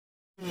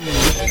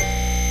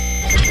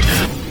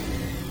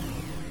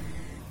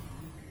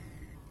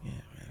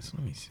So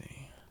let me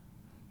see.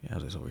 Yeah, I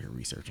was just over here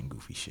researching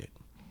goofy shit.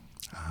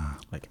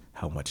 Like,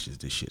 how much is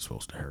this shit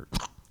supposed to hurt?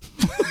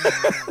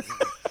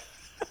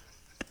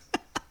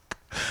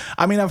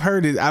 I mean, I've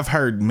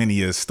heard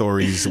many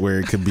stories where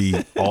it could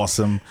be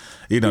awesome,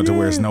 to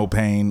where it's no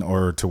pain,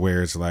 or to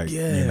where it's like,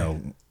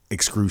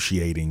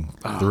 excruciating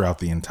throughout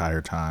the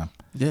entire time.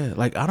 Yeah,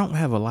 like I don't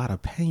have a lot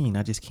of pain.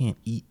 I just can't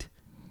eat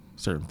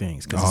certain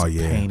things because it's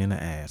a pain in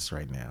the ass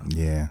right now.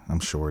 Yeah, I'm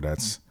sure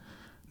that's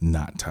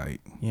not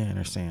tight. Yeah, and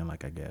they're saying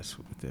like, I guess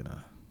within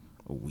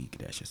a week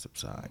that should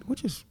subside,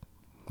 which is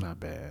not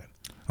bad.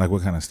 Like,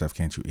 what kind of stuff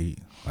can't you eat?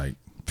 Like,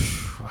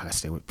 I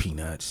stay with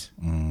peanuts.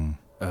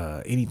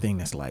 Anything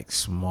that's like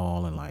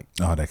small and like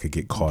that could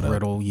get caught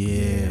brittle, up.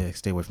 Yeah,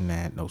 stay away from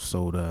that. No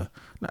soda.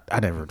 I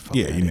never fuck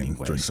with that you didn't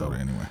anyway, drink soda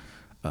anyway.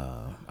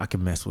 I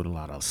can mess with a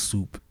lot of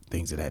soup,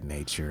 things of that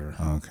nature.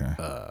 Okay.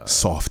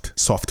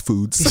 Soft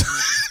foods.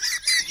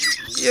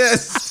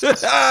 Yes.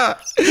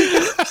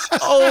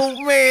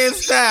 Old man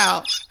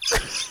style.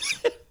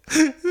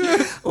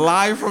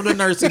 Live from the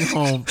nursing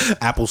home.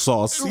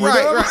 Applesauce.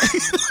 Right.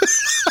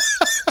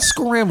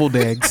 Scrambled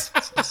eggs.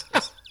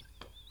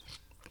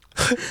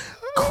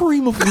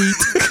 Cream of wheat.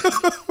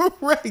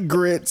 Right,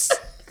 grits.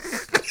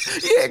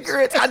 Yeah,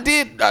 grits. I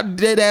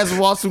dead ass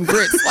watch some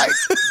grits like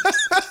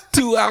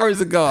 2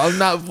 hours ago. I'm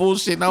not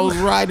bullshitting. I was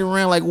riding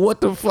around like, what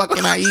the fuck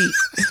can I eat?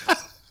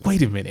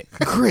 Wait a minute.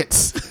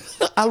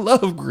 Grits. I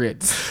love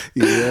grits.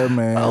 Yeah,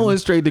 man. I went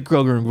straight to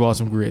Kroger and bought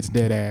some grits,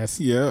 dead ass.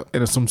 Yeah.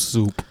 And some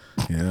soup.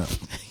 Yeah.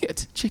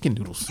 It's chicken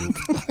noodle soup.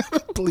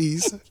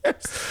 Please.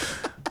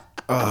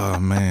 Oh,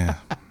 man.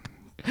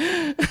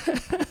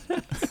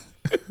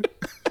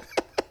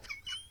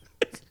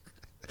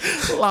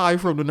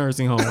 Live from the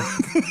nursing home.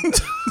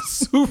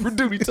 Super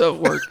duty tough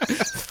work.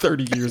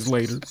 30 years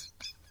later.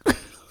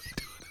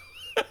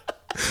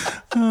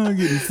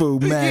 Getting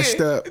food mashed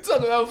up.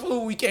 Talking about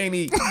food we can't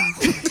eat.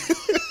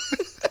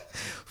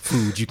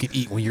 Food you can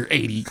eat when you're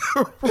 80.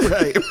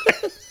 Right.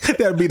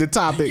 That'd be the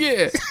topic.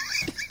 Yeah.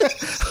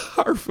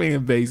 Our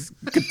fan base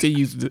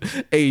continues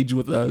to age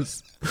with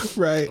us.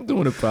 Right.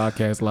 Doing a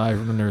podcast live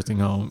from the nursing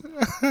home.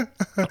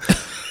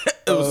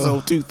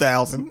 Episode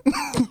 2000.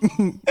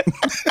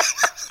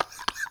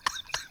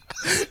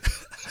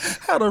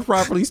 How to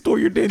properly store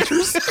your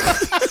dentures.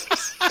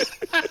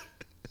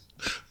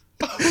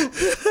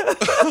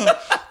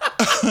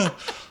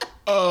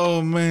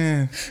 Oh,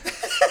 man.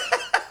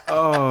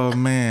 Oh,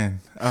 man.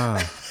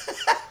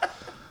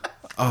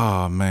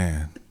 Oh,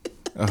 man.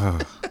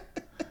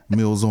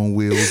 Meals on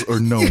Wheels or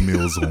no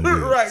Meals on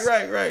Wheels.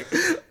 Right.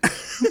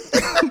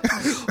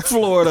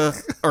 Florida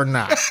or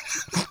not.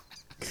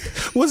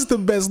 What's the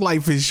best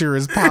life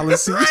insurance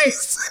policy? Right.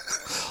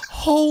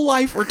 Whole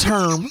life or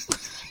term.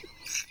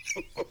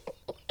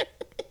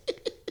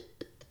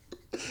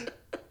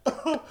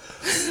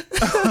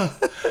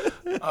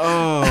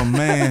 Oh,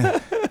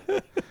 man.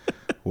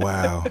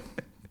 Wow.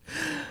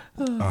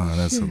 Oh,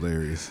 that's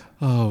hilarious.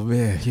 Oh,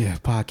 man. Yeah,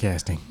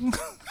 podcasting.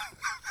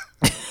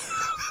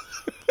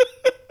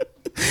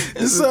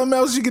 It's something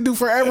else you can do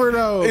forever,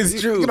 though.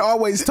 It's true. You can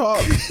always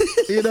talk.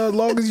 As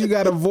long as you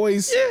got a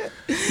voice,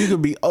 you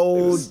can be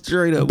old,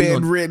 straight up,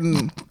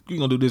 bedridden. You're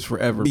going to do this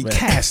forever, be man.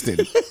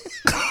 casted.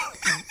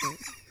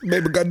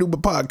 Maybe got to do my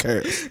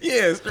podcast.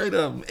 Yeah, straight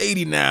up. I'm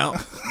 80 now.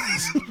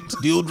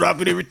 Still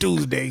dropping every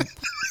Tuesday.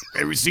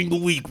 Every single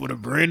week with a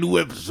brand new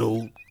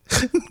episode.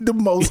 The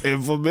most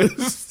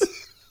infamous.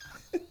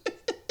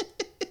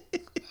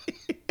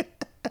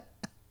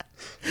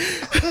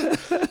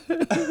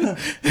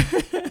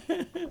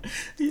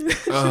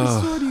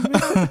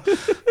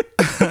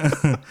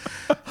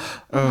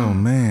 Oh,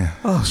 man.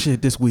 Oh,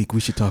 shit. This week we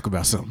should talk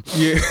about something.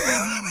 Yeah.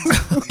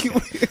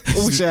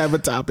 We should have a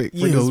topic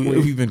for this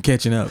week. We've been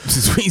catching up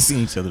since we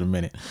seen each other in a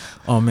minute.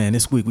 Oh, man.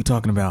 This week we're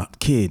talking about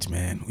kids,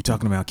 man. We're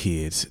talking about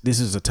kids. This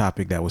is a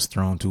topic that was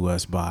thrown to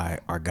us by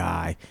our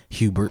guy,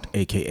 Hubert,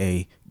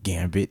 a.k.a.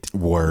 Gambit.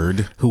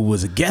 Word. Who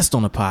was a guest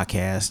on the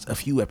podcast a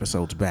few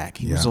episodes back.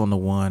 He was on the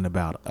one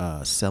about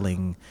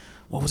selling,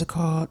 what was it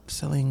called?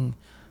 Selling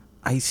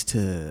ice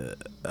to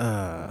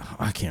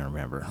I can't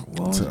remember.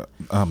 To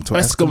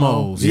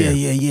Eskimos.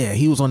 Yeah.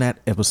 He was on that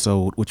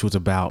episode, which was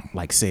about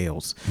like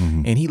sales,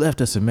 and he left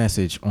us a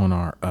message on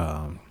our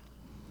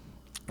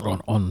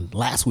on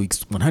last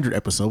week's 100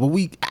 episode, but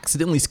we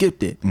accidentally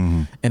skipped it,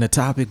 and the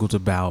topic was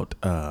about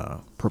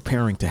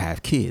preparing to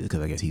have kids,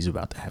 because I guess he's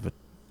about to have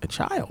a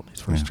child,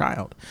 his first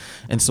child.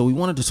 And so we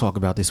wanted to talk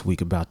about this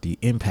week about the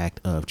impact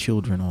of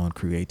children on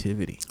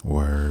creativity.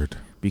 Word.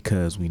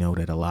 Because we know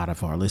that a lot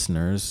of our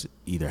listeners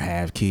either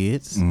have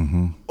kids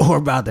or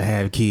about to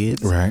have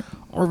kids, right,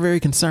 or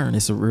very concerned.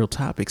 It's a real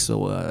topic.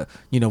 So,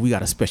 we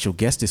got a special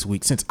guest this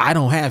week. Since I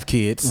don't have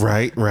kids,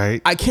 right,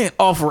 I can't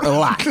offer a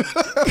lot.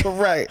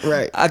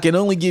 right. I can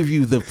only give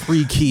you the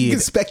pre-kid. You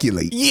can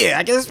speculate. Yeah,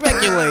 I can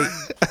speculate.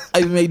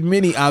 I've made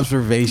many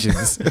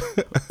observations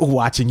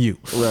watching you.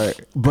 Right.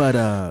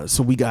 But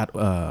so we got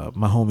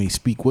my homie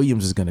Speak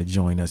Williams is going to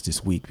join us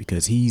this week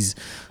because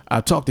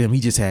I've talked to him.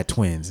 He just had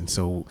twins. And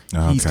so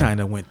he's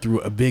kind of went through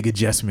a big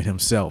adjustment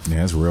himself. Yeah.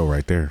 Yeah, that's real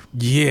right there.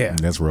 Yeah.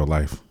 That's real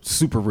life.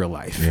 Super real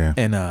life. Yeah.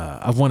 And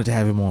I've wanted to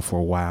have him on for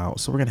a while.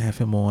 So we're going to have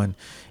him on.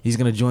 He's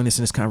going to join us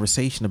in this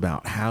conversation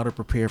about how to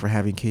prepare for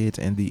having kids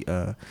and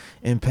the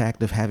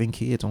impact of having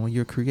kids on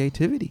your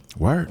creativity.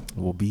 Word.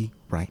 We'll be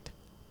right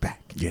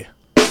back. Yeah.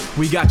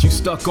 We got you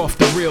stuck off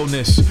the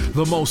realness,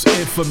 the most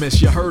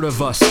infamous, you heard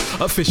of us.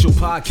 Official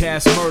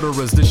podcast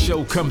murderers, the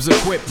show comes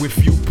equipped with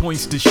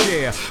viewpoints to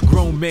share.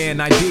 Grown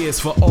man ideas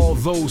for all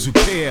those who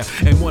care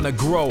and want to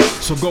grow,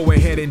 so go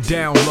ahead and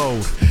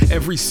download.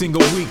 Every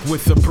single week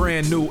with a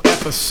brand new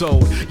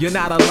episode. You're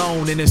not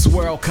alone in this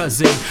world,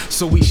 cousin,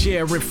 so we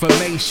share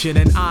information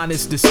and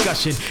honest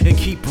discussion and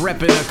keep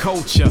repping a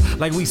culture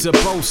like we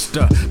supposed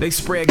to. They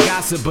spread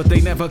gossip, but they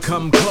never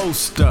come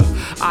close to.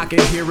 I can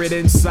hear it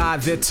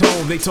inside their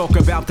tone. They talk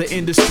about the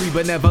industry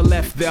but never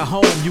left their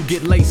home. You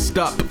get laced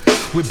up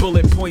with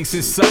bullet points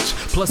and such,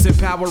 plus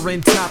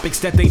empowering topics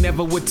that they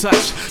never would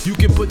touch. You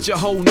can put your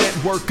whole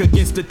network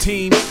against a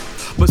team,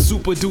 but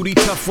Super Duty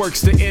Tough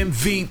Work's the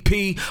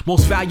MVP.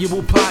 Most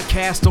valuable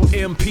podcast on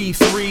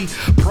MP3.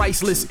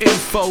 Priceless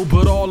info,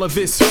 but all of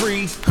it's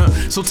free.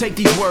 So take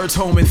these words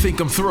home and think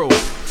them through.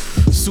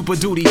 Super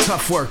Duty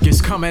Tough Work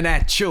is coming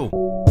at you.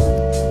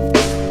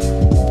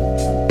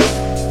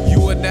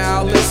 You are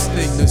now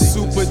listening to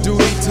Super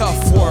Duty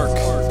Tough Work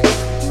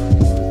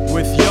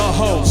with your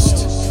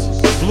host,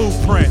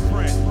 Blueprint.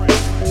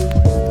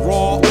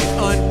 Raw and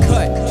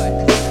uncut.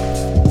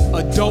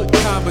 Adult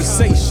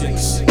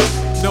conversations.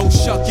 No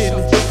shucking,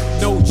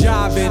 no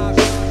jiving,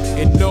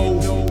 and no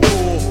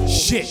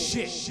bullshit.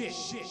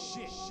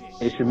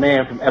 It's your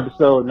man from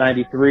episode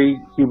 93,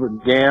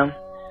 Hubert Gam.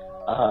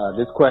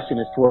 This question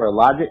is for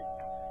Logic.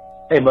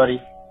 Hey,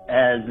 buddy.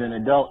 As an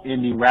adult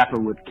indie rapper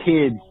with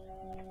kids,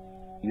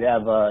 you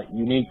have a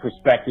unique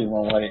perspective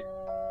on what it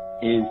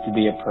is to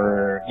be a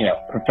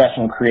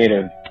professional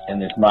creative in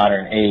this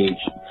modern age.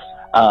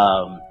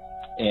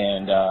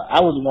 I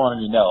was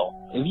wanting to know,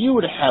 if you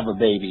were to have a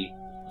baby,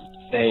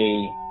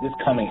 say this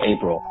coming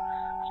April,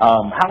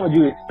 how would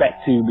you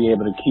expect to be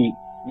able to keep,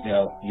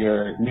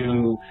 your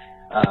new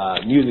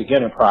music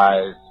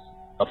enterprise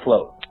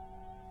afloat?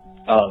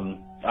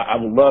 I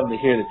would love to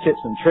hear the tips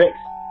and tricks,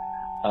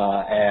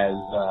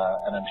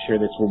 and I'm sure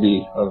this will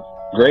be of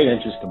great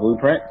interest to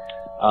Blueprint.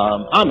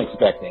 I'm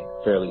expecting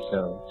fairly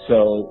soon.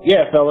 So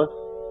yeah, fellas,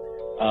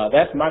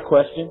 that's my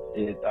question.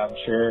 I'm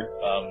sure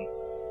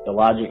the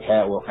Logic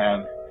hat will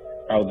have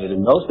probably the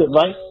most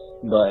advice,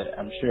 but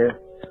I'm sure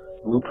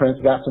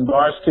Blueprint's got some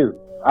bars too.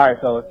 All right,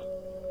 fellas.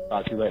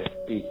 Talk to you later.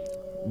 Peace.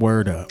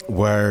 Word up.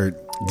 Word.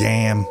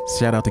 Gam.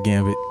 Shout out to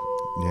Gambit.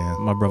 Yeah.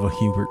 My brother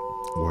Hubert.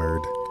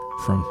 Word.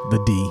 From the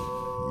D.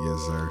 Yes,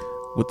 sir.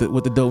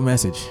 With the dope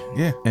message.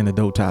 Yeah. And the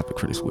dope topic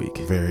for this week.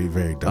 Very,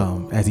 very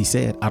dope. As he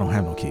said, I don't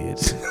have no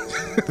kids.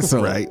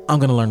 So right. I'm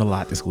going to learn a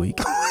lot this week.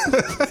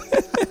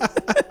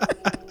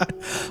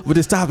 But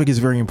this topic is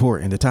very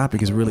important. The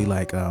topic is really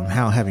like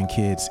how having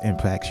kids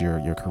impacts your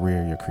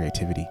career, your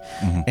creativity.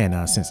 Mm-hmm.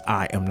 And since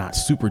I am not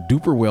super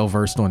duper well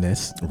versed on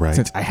this, right.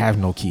 Since I have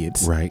no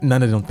kids, right.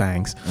 None of them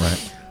things,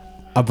 right.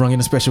 I brought in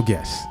a special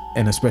guest.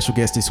 And a special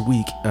guest this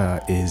week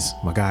is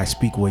my guy,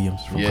 Speak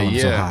Williams from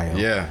Columbus, Ohio.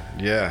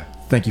 Yeah.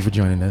 Thank you for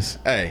joining us.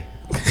 Hey.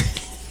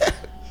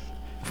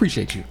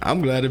 Appreciate you.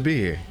 I'm glad to be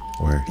here.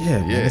 Word. Yeah,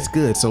 man, it's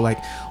good. So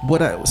like,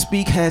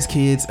 Speak has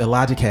kids,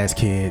 Logic has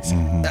kids.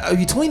 Mm-hmm.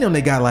 Between them,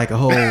 they got like a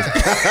whole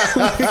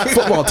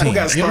football team. You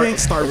know what I mean?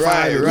 Start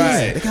five.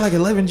 Right. Yeah, they got like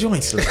 11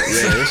 joints. Yeah,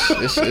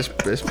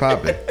 it's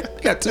popping.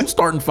 They got 2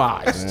 starting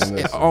fives,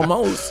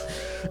 almost.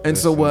 And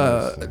so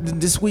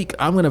this week,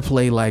 I'm gonna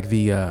play like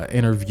the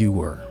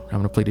interviewer. I'm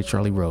gonna play the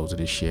Charlie Rose of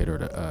this shit, or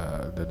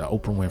the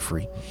Oprah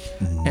Winfrey,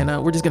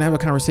 and we're just gonna have a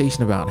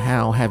conversation about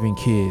how having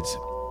kids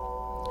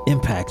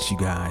impacts you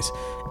guys.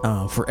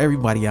 For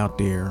everybody out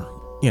there,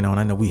 and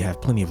I know we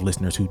have plenty of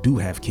listeners who do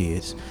have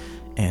kids,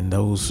 and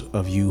those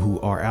of you who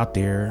are out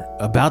there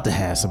about to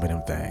have some of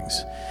them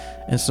things.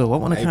 And so I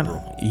want to kind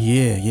of,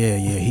 yeah.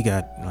 He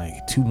got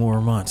like 2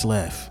 more months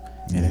left,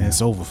 and then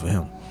it's over for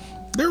him.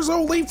 There's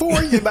only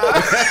 4 you know.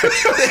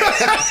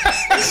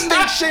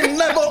 Extinction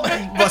level.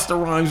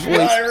 Busta Rhymes voice.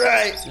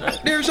 Right.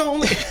 There's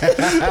only.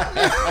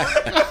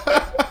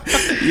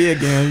 Yeah,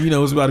 Gam,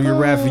 it's about to be a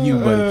wrap for you,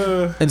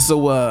 buddy. And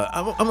so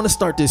I'm gonna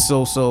start this.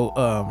 So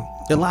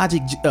the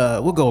Logic,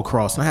 we'll go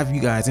across and I'll have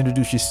you guys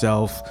introduce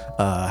yourself,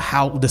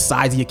 how the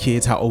size of your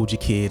kids, how old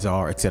your kids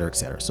are, et cetera, et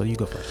cetera. So you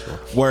go first. Bro.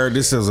 Word,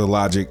 this is a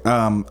Logic.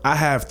 I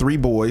have 3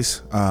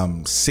 boys,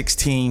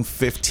 16,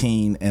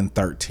 15, and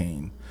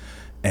 13.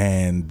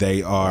 And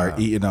they are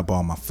eating up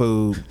all my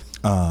food.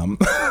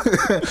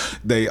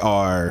 They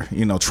are,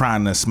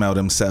 trying to smell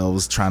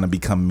themselves, trying to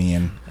become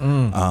men.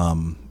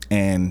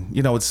 And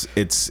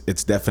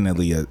it's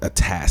definitely a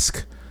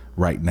task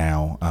right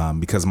now,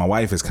 because my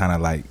wife is kind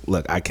of like,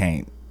 look, I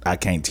can't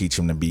teach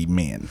them to be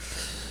men,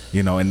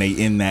 and they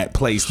in that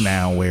place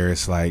now where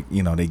it's like,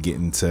 they get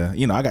into,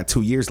 I got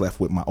 2 years left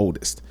with my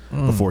oldest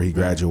before he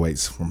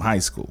graduates from high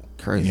school.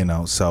 Crazy.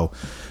 So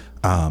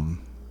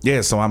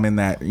yeah, so I'm in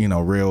that,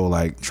 real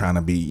like trying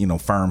to be,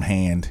 firm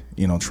hand,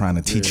 trying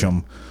to teach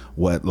them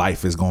what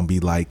life is going to be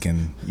like,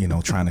 and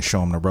trying to show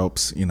them the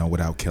ropes,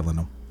 without killing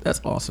them. That's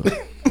awesome.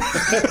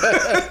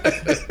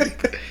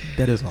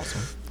 That is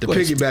awesome. To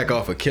piggyback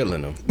off of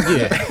killing them.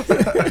 Yeah.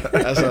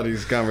 That's how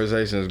these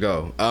conversations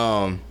go.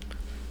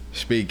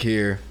 Speak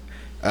here.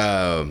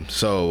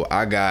 So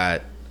I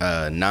got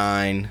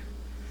 9,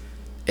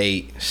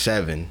 8,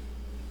 7,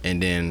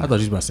 and then I thought you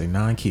was about to say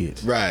 9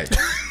 kids. right.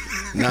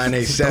 9,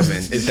 8, 7.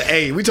 It's the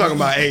 8. We talking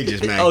about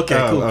ages, man.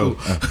 Okay, cool.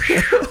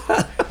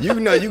 You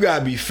know you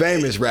gotta be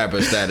famous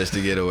rapper status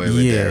to get away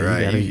with Yeah, that,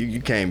 right? you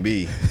You can't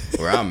be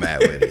where I'm at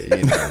with it.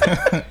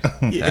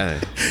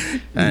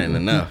 That ain't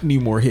enough.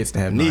 Need more hits to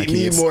have 9 Need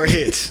kids. more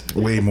hits.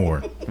 Way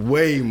more.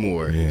 Way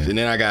more. Yeah. And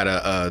then I got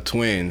a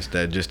twins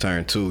that just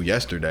turned 2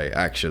 yesterday,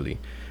 actually.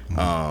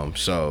 Yeah,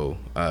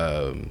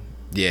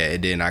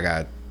 and then I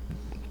got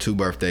 2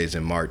 birthdays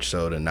in March,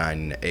 so the 9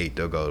 and the 8,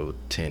 they'll go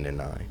 10 and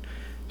 9.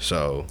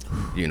 So,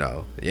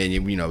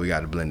 and we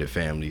got a blended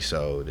family,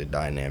 so the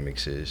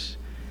dynamics is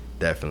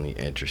definitely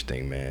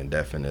interesting, man.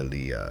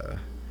 Definitely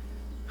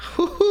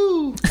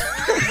whoo-hoo.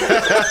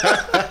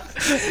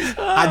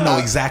 I know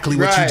exactly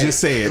what you just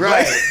said.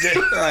 Right.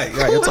 Right.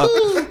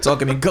 You're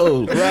talking in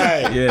code.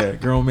 Right. Yeah,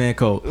 grown man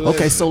code.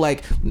 Okay, so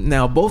like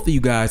now both of you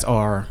guys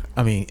are,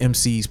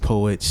 MCs,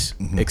 poets,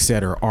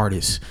 etc.,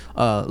 artists.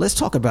 Let's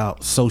talk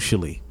about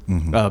socially.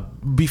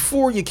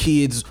 Before your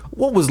kids,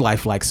 what was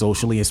life like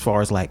socially, as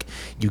far as like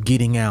you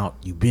getting out,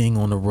 you being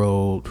on the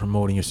road,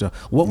 promoting yourself?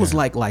 What was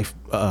life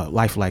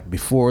like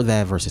before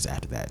that versus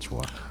after that,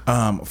 Troy?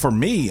 For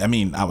me,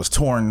 I was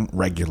touring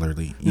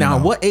regularly. Now,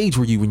 what age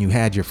were you when you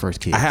had your first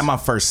kids? I had my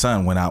first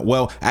son when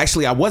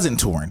actually I wasn't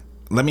touring.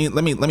 Let me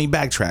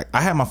backtrack. I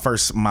had my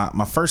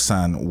first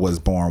son was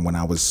born when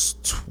I was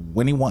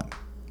 21.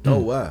 Oh,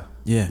 wow.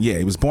 Yeah. Yeah,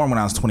 he was born when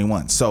I was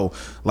 21. So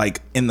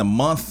like in the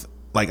month,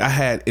 like I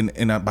had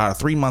in about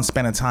a 3-month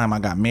span of time, I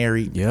got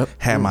married,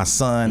 had my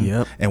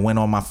son, and went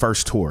on my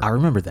first tour. I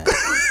remember that.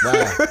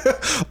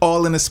 Wow.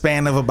 All in the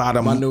span of about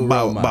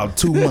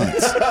 2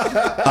 months.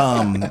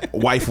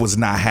 Wife was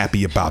not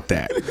happy about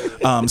that.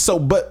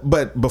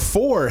 But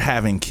before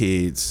having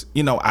kids,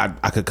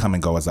 I could come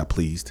and go as I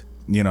pleased.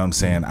 You know what I'm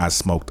saying? I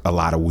smoked a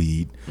lot of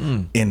weed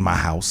in my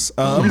house.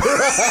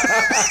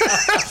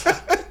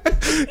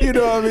 You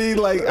know what I mean?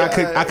 Like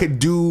I could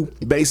do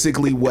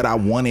basically what I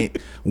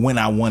wanted when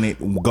I wanted,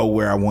 go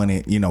where I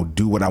wanted,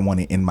 do what I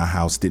wanted in my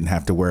house. Didn't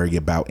have to worry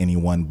about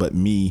anyone but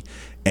me.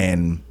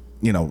 And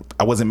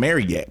I wasn't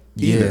married yet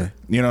either. Yeah.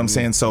 You know what I'm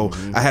saying? So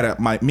I had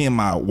me and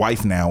my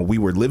wife now, we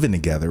were living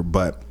together,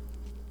 but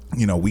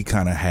we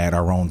kind of had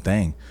our own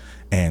thing,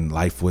 and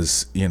life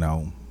was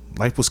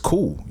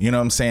cool. You know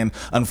what I'm saying?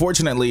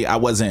 Unfortunately, I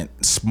wasn't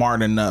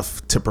smart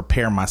enough to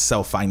prepare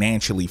myself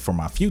financially for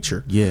my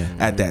future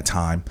at that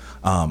time,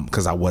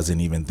 because I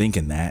wasn't even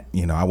thinking that.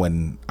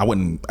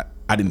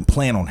 I didn't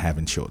plan on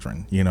having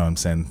children. You know what I'm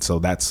saying? So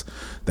that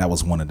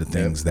was one of the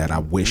things that I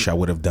wish I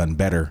would have done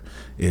better,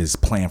 is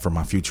plan for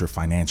my future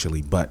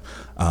financially. But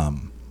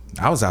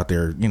I was out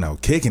there,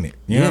 kicking it.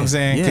 You know what I'm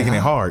saying? Yeah. Kicking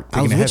it hard.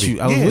 I was with you.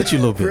 I was with you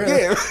a little bit.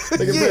 Yeah.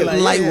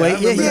 Lightweight.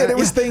 Yeah, there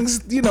was things,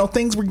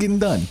 things were getting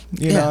done.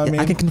 You know what I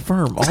mean? I can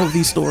confirm all of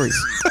these stories.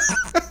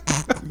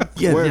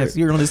 Yes,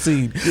 you're on the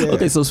scene. Yeah.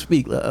 Okay, so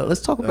speak.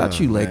 Let's talk about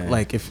you.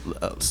 Like if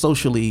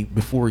socially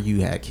before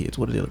you had kids,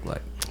 what did it look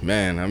like?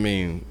 Man,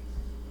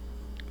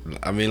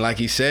 like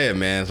he said,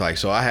 man, it's like,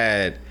 so I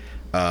had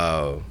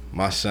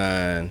my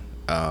son,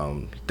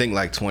 think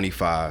like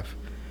 25.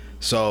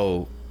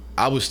 So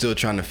I was still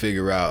trying to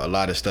figure out a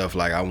lot of stuff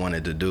like I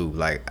wanted to do.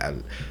 Like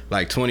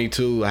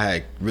 22, I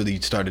had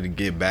really started to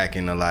get back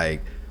into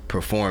like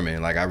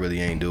performing. Like I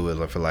really ain't do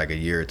it for like a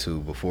year or two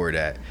before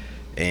that.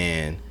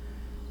 And,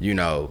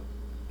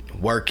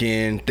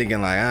 working,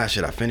 thinking like,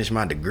 should I finish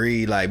my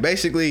degree? Like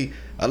basically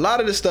a lot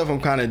of the stuff I'm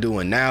kind of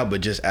doing now,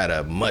 but just at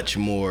a much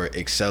more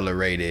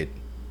accelerated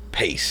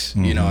pace.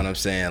 You know what I'm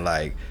saying?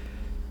 Like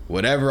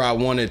whatever I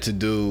wanted to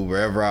do,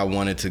 wherever I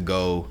wanted to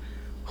go,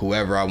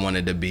 whoever I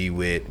wanted to be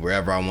with,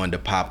 wherever I wanted to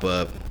pop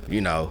up,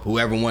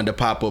 whoever wanted to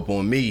pop up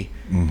on me,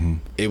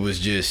 it was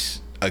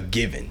just a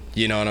given.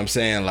 You know what I'm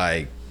saying?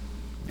 Like,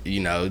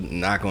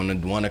 knock on the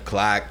 1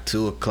 o'clock,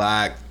 2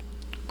 o'clock,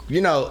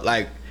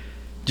 like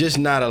just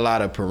not a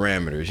lot of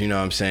parameters. You know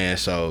what I'm saying?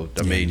 So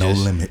I mean, no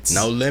just limits.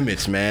 No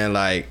limits, man.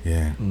 Like,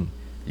 and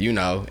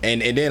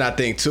then I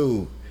think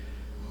too,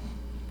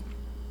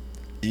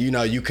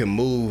 you can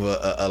move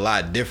a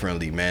lot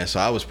differently, man. So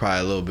I was probably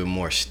a little bit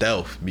more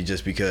stealth,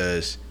 just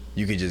because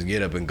you could just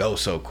get up and go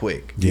so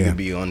quick. You could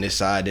be on this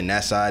side and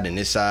that side and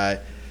this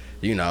side,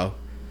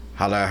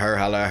 holler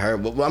at her.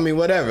 But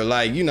whatever.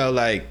 Like,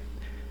 like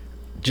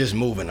just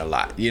moving a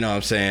lot. You know what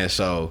I'm saying?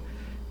 So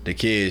the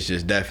kids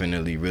just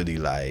definitely really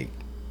like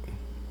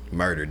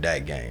murdered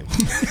that game.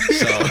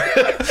 So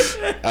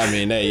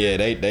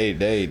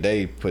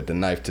they put the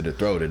knife to the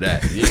throat of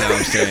that. You know what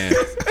I'm saying?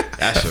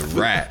 That's a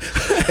wrap.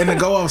 And to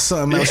go off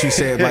something else you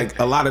said, like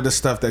a lot of the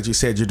stuff that you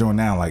said you're doing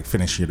now, like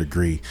finish your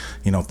degree,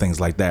 things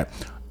like that.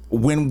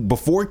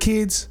 Before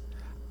kids,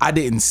 I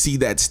didn't see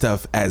that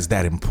stuff as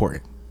that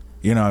important.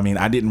 You know what I mean?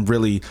 I didn't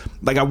really,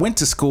 like, I went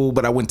to school,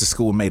 but I went to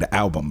school and made an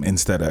album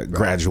instead of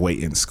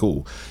graduating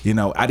school. You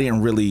know, I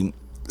didn't really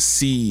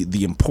see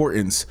the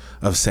importance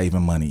of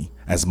saving money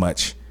as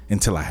much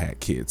until I had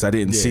kids. I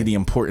didn't see the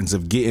importance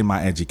of getting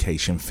my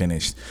education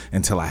finished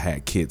until I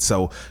had kids.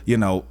 So, you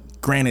know,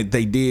 granted,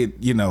 they did,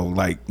 you know,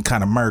 like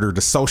kind of murder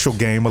the social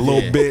game a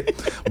little bit,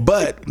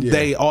 but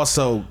they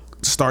also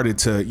started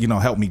to, you know,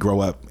 help me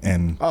grow up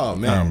and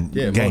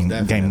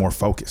gain more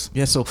focus.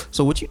 Yeah. So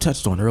what you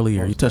touched on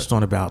earlier, you touched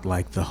on about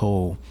like the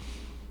whole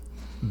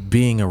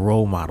being a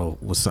role model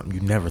was something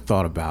you never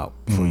thought about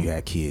before you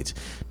had kids.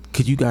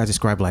 Could you guys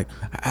describe like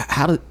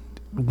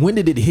when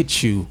did it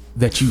hit you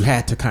that you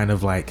had to kind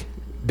of like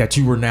that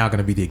you were now going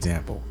to be the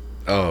example?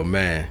 Oh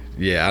man,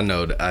 yeah, I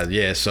know.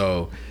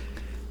 So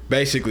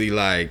basically,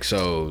 like,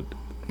 so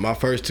my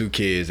first 2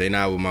 kids, they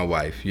not with my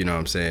wife. You know what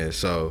I'm saying?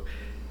 So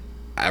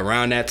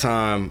around that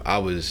time, I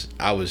was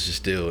just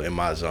still in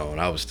my zone.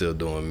 I was still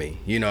doing me.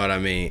 You know what I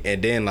mean?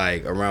 And then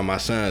like around my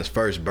son's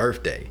first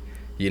birthday,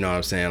 you know what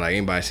I'm saying? Like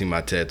anybody see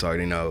my TED Talk,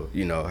 you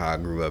know how I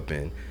grew up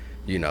in,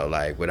 you know,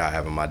 like without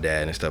having my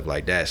dad and stuff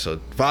like that. So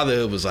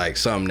fatherhood was like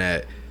something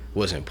that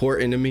was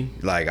important to me.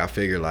 Like I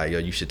figured like, yo,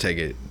 you should take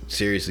it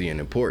seriously and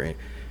important,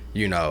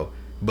 you know.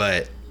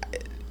 But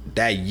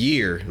that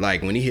year,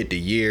 like when he hit the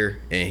year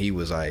and he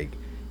was like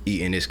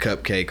eating his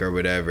cupcake or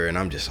whatever, and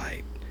I'm just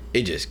like,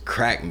 it just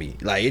cracked me.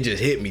 Like it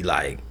just hit me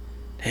like,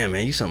 damn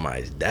man, you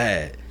somebody's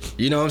dad.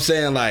 You know what I'm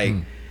saying? Like,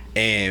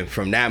 and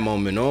from that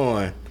moment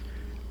on,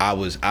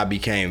 I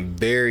became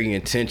very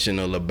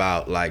intentional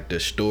about like the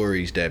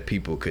stories that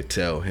people could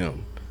tell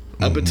him.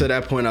 Up until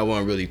that point, I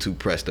wasn't really too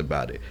pressed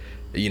about it,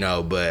 you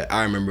know. But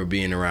I remember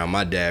being around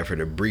my dad for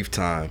the brief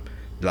time,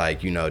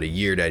 like, you know, the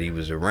year that he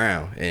was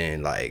around,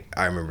 and like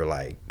I remember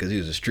like, cause he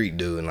was a street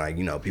dude, and like,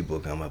 you know, people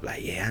would come up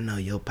like, yeah, I know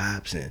your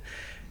pops, and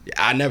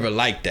I never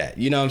liked that,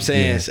 you know what I'm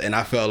saying? And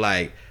I felt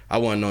like I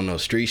wasn't on no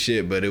street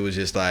shit, but it was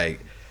just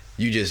like,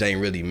 you just ain't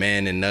really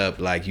manning up,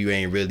 like you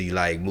ain't really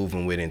like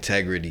moving with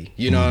integrity,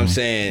 you know what I'm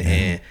saying?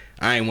 And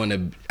I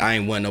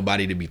ain't want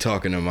nobody to be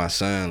talking to my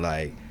son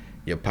like,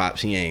 your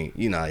pops, he ain't,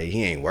 you know,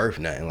 he ain't worth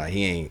nothing, like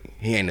he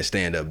ain't a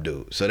stand-up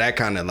dude. So that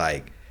kind of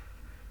like,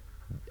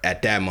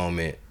 at that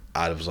moment,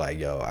 I was like,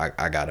 yo,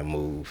 I gotta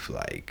move,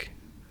 like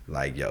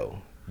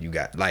yo, you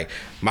got, like,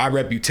 my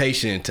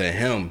reputation to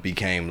him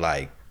became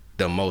like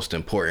the most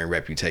important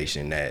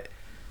reputation that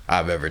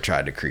I've ever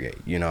tried to create,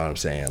 you know what I'm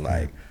saying?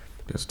 Like,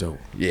 that's dope.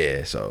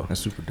 Yeah, so that's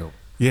super dope.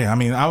 Yeah, I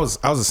mean, I was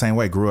the same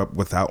way. Grew up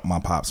without my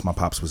pops. My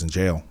pops was in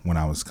jail when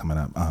I was coming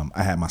up.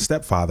 I had my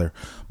stepfather,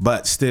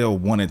 but still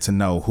wanted to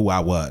know who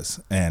I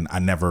was, and I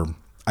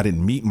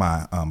didn't meet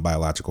my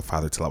biological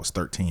father till I was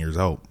 13 years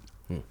old.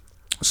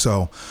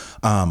 So,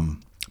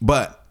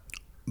 but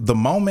the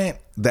moment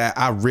that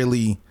I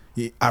really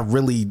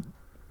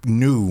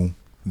knew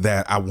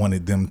that I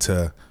wanted them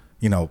to,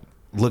 you know,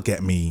 look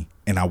at me,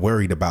 and I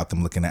worried about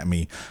them looking at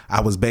me,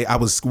 I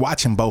was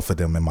watching both of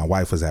them, and my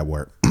wife was at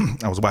work.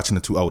 I was watching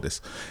the 2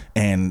 oldest,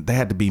 and they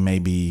had to be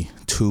maybe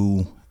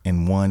 2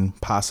 and 1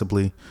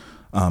 possibly.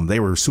 They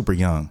were super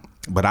young,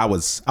 but I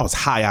was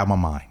high out of my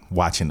mind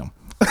watching them.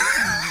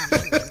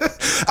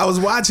 I was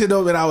watching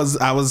them, and I was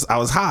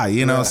high.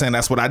 You know what I'm saying?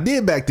 That's what I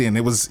did back then.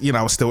 It was, you know,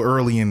 I was still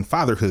early in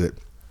fatherhood.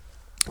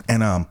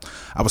 And I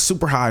was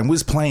super high and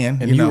was playing.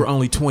 And you were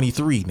only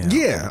 23 now.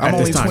 Yeah, I'm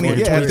only 20.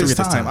 Yeah, at this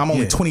time, I'm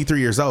only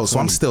 23 years old, so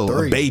I'm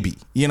still a baby.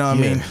 You know what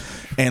I mean?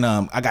 And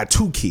I got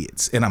 2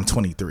 kids, and I'm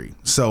 23.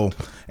 So,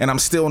 and I'm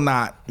still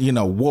not, you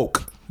know,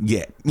 woke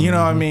yet. You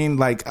know what I mean?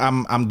 Like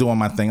I'm doing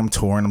my thing. I'm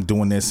touring. I'm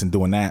doing this and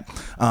doing that.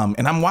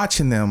 And I'm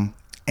watching them,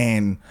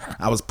 and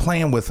I was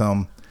playing with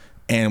them.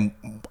 And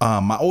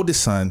my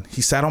oldest son,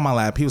 he sat on my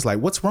lap. He was like,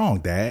 "What's wrong,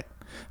 Dad?"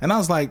 And I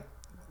was like,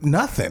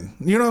 nothing.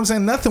 You know what I'm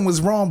saying? Nothing was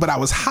wrong, but I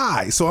was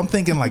high. So I'm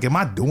thinking like, am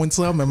I doing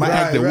something? Am I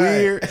acting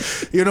weird?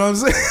 You know what I'm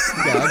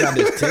saying? Yeah, I got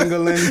this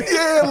tingling.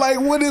 Yeah,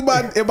 like what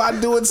am I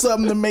doing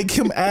something to make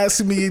him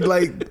ask me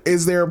like,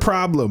 is there a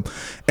problem?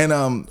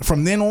 And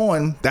from then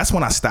on, that's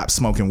when I stopped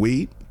smoking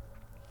weed.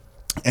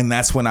 And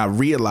that's when I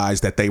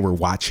realized that they were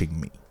watching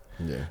me.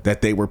 Yeah.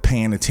 That they were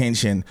paying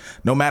attention,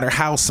 no matter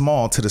how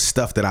small, to the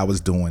stuff that I was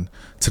doing,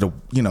 to the,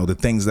 you know, the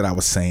things that I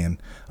was saying.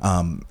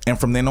 And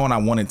from then on, I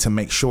wanted to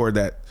make sure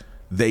that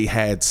they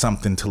had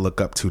something to look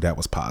up to that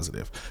was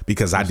positive,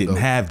 because I didn't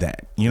have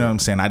that. You know what I'm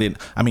saying?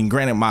 I mean,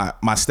 granted,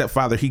 my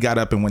stepfather, he got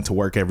up and went to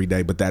work every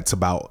day, but that's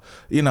about,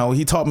 you know,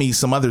 he taught me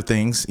some other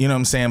things, you know what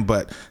I'm saying?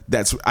 But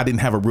I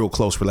didn't have a real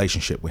close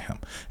relationship with him.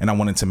 And I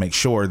wanted to make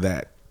sure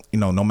that, you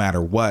know, no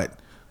matter what,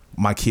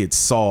 my kids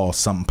saw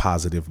something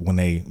positive when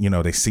they, you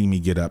know, they see me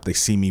get up, they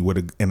see me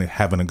and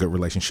having a good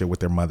relationship with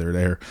their mother.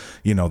 They're,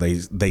 you know,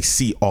 they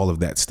see all of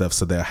that stuff,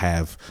 so they'll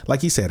have,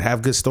 like he said,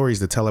 have good stories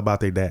to tell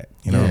about their dad.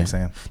 You know what I'm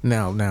saying?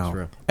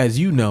 Now, as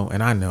you know,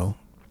 and I know,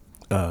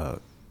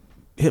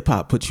 hip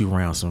hop puts you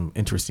around some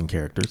interesting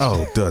characters.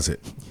 Oh, does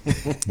it?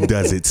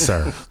 Does it,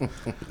 sir?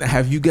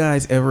 Have you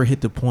guys ever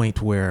hit the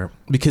point where,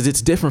 because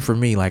it's different for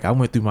me, like I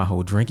went through my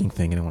whole drinking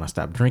thing, and then when I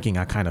stopped drinking,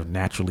 I kind of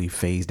naturally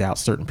phased out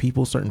certain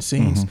people, certain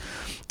scenes.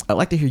 I'd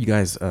like to hear you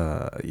guys,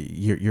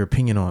 your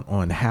opinion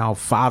on how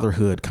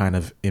fatherhood kind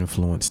of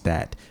influenced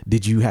that.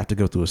 Did you have to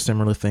go through a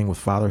similar thing with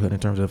fatherhood in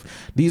terms of,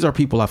 these are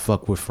people I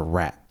fuck with for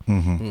rap,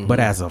 but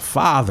as a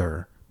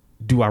father,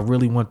 do I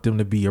really want them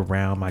to be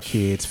around my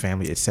kids,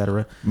 family,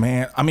 etc.?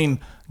 Man, I mean,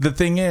 the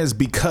thing is,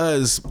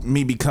 because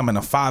me becoming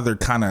a father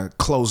kind of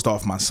closed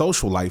off my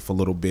social life a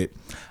little bit,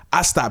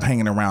 I stopped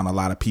hanging around a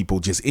lot of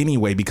people just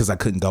anyway because I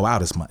couldn't go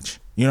out as much.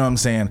 You know what I'm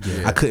saying?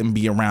 Yeah. I couldn't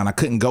be around. I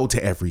couldn't go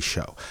to every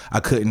show. I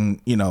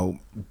couldn't,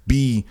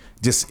 be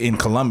just in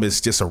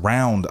Columbus, just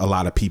around a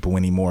lot of people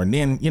anymore. And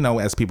then,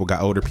 as people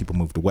got older, people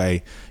moved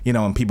away,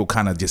 and people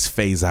kind of just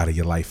phase out of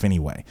your life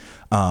anyway.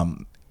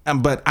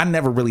 But I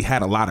never really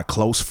had a lot of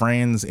close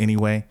friends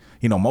anyway.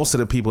 Most of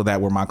the people that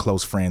were my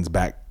close friends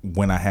back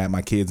when I had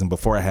my kids and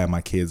before I had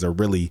my kids are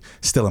really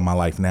still in my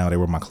life now. They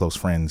were my close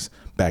friends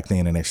back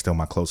then, and they're still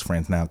my close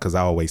friends now because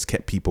I always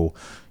kept people,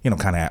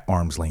 kind of at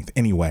arm's length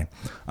anyway.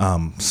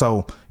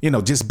 So,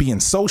 just being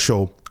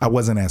social, I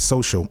wasn't as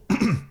social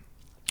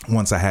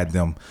once I had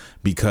them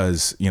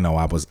because,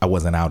 I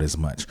wasn't out as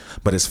much.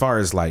 But as far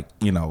as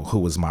who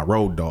was my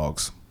road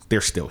dogs,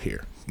 they're still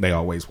here. They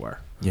always were.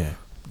 Yeah.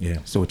 Yeah.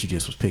 So what you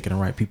just was picking the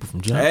right people from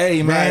jump?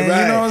 Hey man,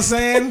 right. You know what I'm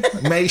saying?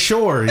 Make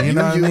sure, you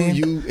know what I mean?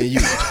 You and you.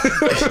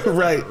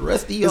 Right.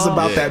 Rusty, it's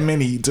about that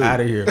many too.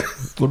 Out of here.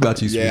 What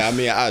about you, Sweet? Yeah, I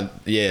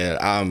mean,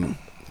 I'm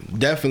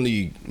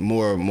definitely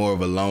more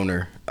of a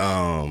loner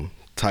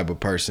type of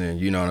person.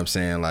 You know what I'm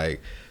saying?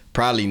 Like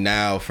probably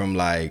now from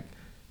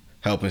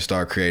helping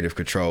start Creative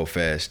Control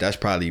Fest, that's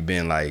probably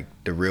been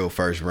the real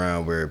first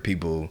round where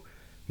people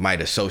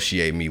might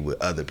associate me with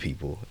other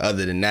people.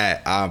 Other than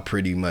that, I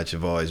pretty much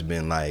have always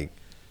been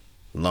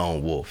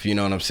lone wolf, you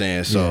know what I'm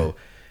saying? So,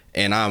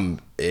 and I'm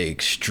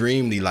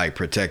extremely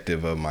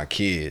protective of my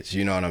kids,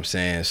 you know what I'm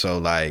saying? So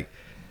a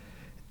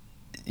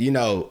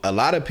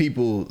lot of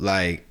people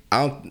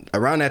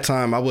around that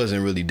time I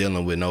wasn't really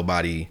dealing with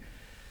nobody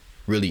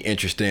really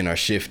interesting or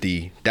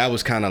shifty. That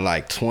was kind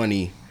of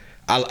 20.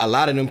 A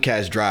lot of them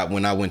cats dropped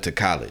when I went to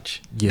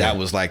college. That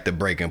was the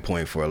breaking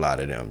point for a lot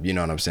of them, you know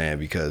what I'm saying?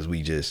 Because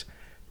we just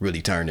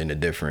really turned into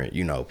different,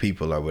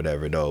 people or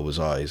whatever, though it was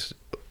always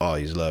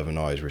love and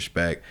always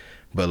respect.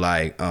 But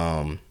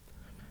man,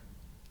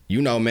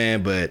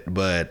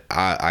 but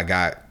I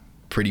got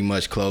pretty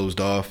much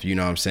closed off, you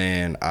know what I'm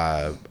saying?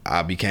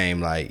 I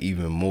became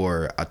even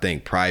more, I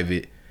think,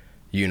 private,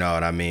 you know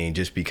what I mean?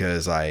 Just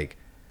because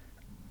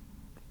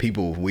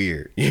people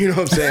weird, you know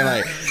what I'm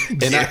saying?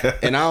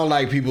 And I don't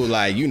like people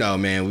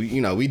man,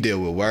 we deal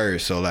with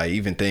words, so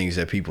even things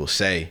that people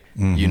say,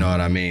 you know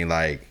what I mean?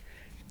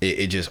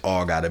 It just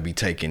all gotta be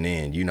taken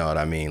in, you know what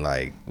I mean?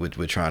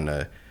 We're trying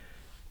to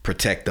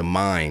protect the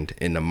mind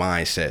and the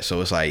mindset.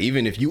 So it's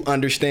even if you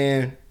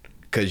understand,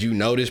 cause you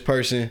know this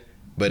person,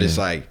 but it's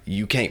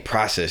you can't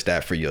process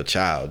that for your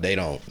child. They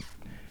don't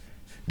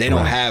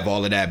have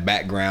all of that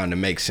background to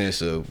make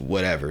sense of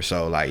whatever.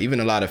 So even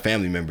a lot of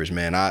family members,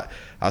 man, I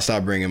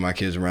stopped bringing my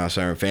kids around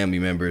certain family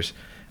members,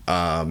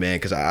 man,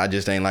 cause I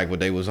just ain't like what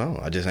they was on.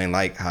 I just ain't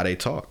like how they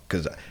talk.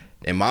 Cause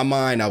in my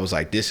mind, I was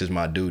this is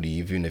my duty,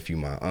 even if you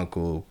my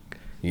uncle,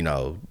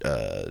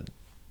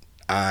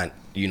 aunt,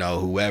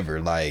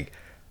 whoever.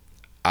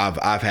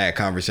 I've had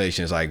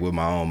conversations with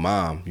my own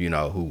mom,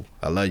 who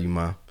I love you,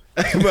 mom.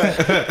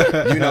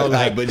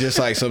 But but just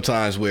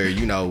sometimes where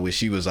when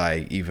she was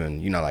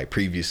even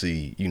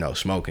previously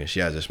smoking, she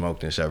hasn't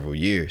smoked in several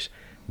years,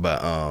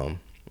 but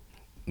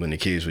when the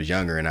kids was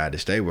younger and I had to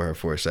stay with her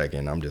for a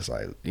second, I'm just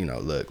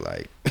look,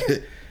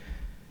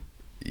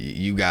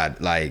 you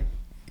got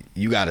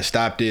you got to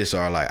stop this,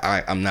 or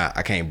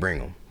I can't bring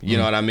them, you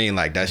know what I mean?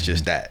 That's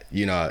just that,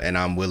 and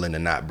I'm willing to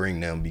not bring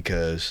them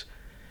because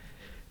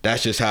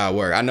that's just how it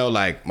works. I know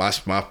my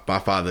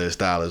father's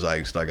style is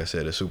like I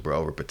said, it's super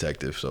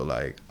overprotective. So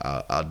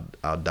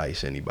I'll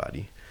dice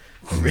anybody.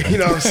 You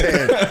know what I'm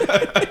saying?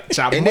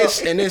 Chop and them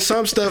this up. and then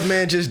some stuff,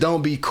 man, just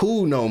don't be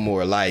cool no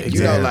more. I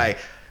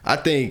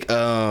think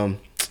man,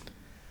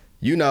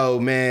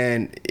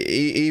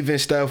 even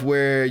stuff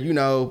where,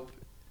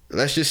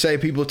 let's just say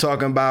people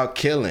talking about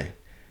killing.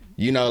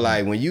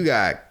 When you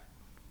got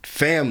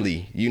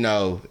family,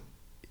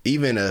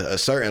 even a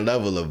certain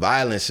level of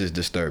violence is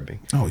disturbing.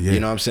 Oh yeah. You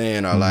know what I'm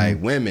saying? Or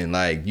women,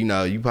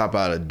 you pop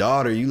out a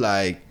daughter, you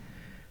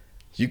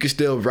can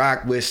still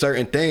rock with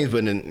certain things,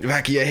 but in the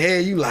back of your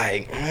head, you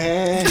man,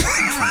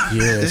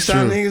 this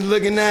time niggas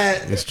looking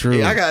at. It's true.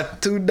 Yeah, I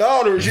got 2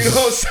 daughters, you know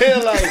what I'm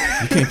saying?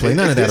 You can't play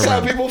none of that this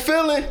around. how people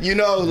feeling,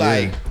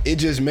 it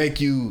just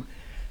make you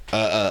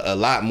a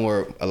lot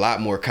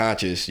more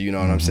conscious, you know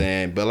what I'm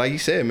saying? But like you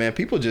said, man,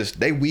 people just,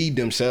 they weed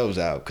themselves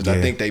out because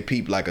I think they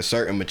peep a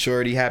certain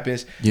maturity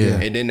happens,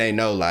 and then they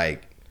know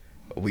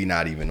we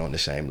not even on the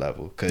same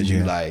level because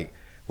you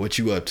what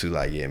you up to?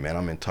 Like, yeah, man,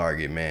 I'm in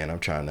Target, man. I'm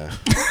trying to,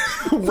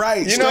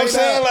 Right. you know what I'm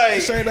saying?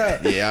 Like, straight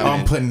up. Yeah,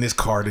 I'm putting this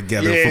car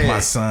together for my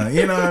son.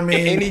 You know what I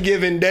mean? any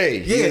given day.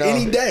 Yeah, you know?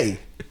 any day.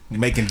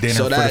 Making dinner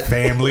So for that- the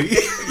family.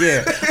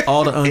 Yeah,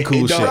 all the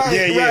uncool It don't-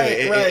 shit. Yeah,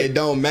 Right, right. It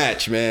don't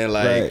match, man.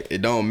 Like Right.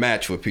 it don't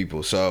match with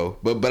people. So,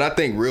 but I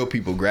think real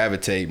people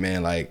gravitate,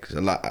 man. Like a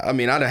lot. I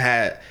mean, I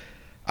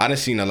done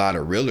seen a lot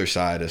of realer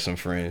side of some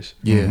friends.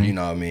 Yeah. You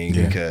know what I mean?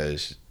 Yeah.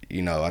 Because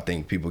I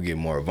think people get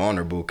more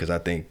vulnerable because I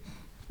think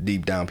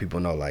deep down people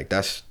know like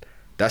that's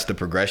the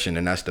progression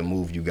and that's the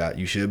move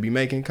you should be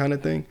making kind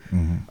of thing.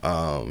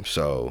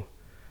 So,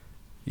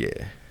 yeah.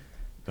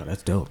 Oh,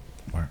 that's dope.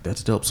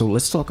 That's dope. So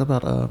let's talk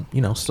about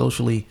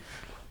socially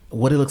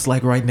what it looks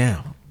like right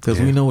now, because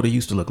we know what it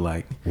used to look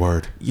like.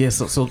 Word. Yeah,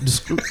 so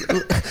just,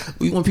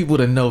 we want people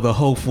to know the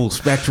whole full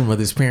spectrum of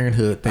this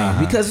parenthood thing,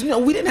 because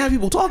we didn't have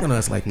people talking to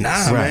us like this.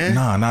 Nah, Right. man.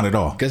 Nah, not at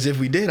all. Because if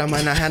we did, I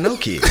might not have no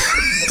kids.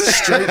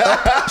 Straight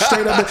up.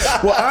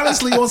 Well,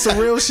 honestly, on some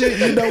real shit,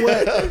 you know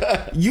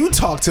what? You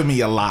talked to me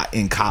a lot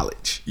in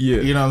college. Yeah.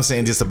 You know what I'm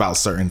saying? Just about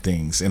certain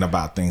things and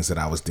about things that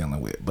I was dealing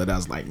with. But I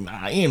was like,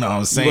 nah, you know what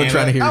I'm saying? weren't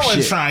trying to hear I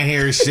wasn't shit. trying to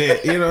hear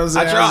shit. You know what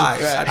I'm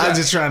saying? I was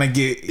just trying to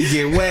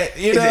get wet.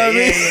 You know what I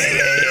mean?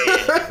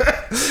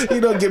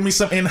 Get me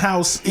some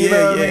in-house. You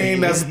know what I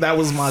mean? That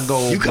was my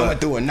goal. You coming but-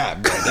 through or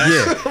not, bro?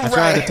 Yeah, I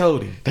tried to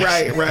told him.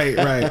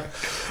 Right.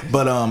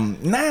 But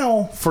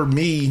now for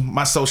me,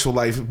 my social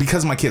life,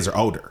 because my kids are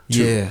older.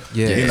 Too,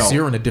 Yeah. So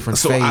you're in a different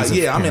phase.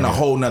 I'm in a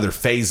whole nother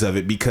phase of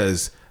it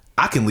because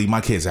I can leave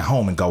my kids at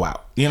home and go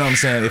out. You know what I'm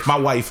saying? If my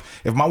wife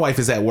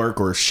is at work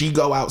or she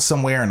go out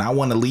somewhere and I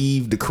want to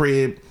leave the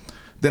crib,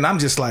 then I'm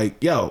just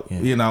like, yo, But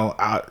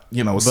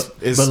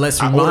let's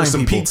I order remind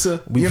some people,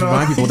 pizza. We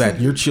remind people that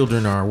your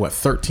children are what,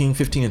 13,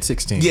 15, and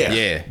 16.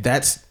 Yeah.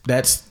 That's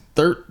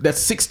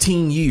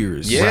 16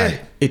 years. Yeah.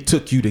 Right. It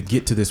took you to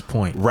get to this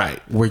point. Right.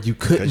 Where you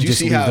couldn't You just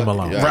see leave how them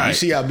alone. You Right.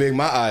 see how big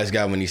my eyes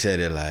got when he said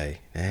it. Like,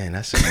 man,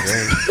 that's great.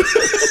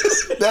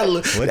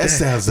 that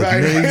sounds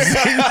Right.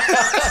 amazing.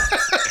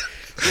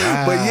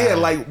 But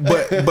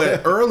yeah,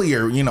 but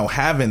earlier,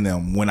 having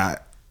them when I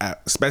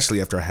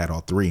especially after I had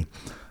all three,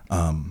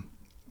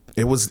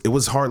 it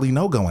was hardly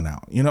no going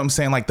out. You know what I'm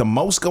saying? Like the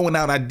most going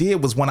out I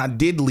did was when I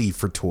did leave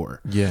for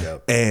tour. Yeah.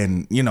 Yep.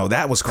 And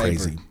that was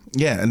crazy.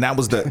 Yeah, and that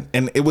was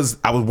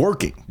I was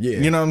working. Yeah.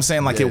 You know what I'm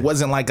saying? Like Yeah. it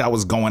wasn't like I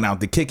was going out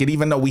to kick it,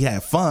 even though we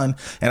had fun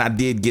and I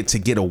did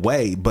get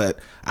away, but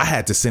I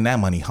had to send that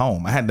money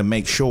home. I had to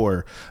make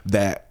sure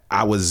that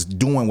I was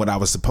doing what I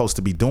was supposed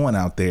to be doing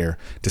out there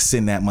to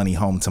send that money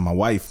home to my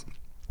wife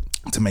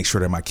to make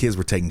sure that my kids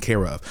were taken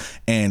care of.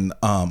 And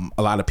a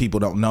lot of people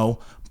don't know,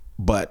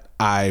 but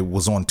I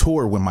was on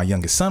tour when my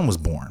youngest son was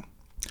born.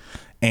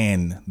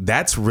 And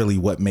that's really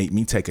what made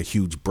me take a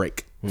huge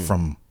break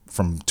from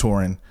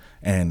touring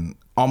and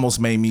almost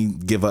made me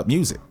give up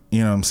music.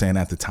 You know what I'm saying,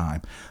 at the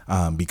time,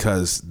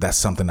 because that's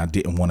something I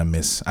didn't want to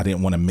miss. I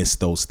didn't want to miss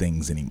those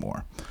things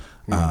anymore.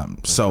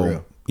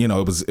 So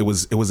it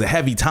was a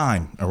heavy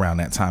time around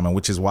that time, and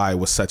which is why it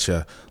was such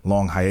a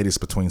long hiatus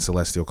between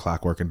Celestial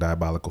Clockwork and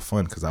Diabolical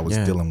Fun, because I was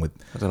dealing with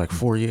Was it like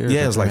 4 years?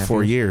 it was like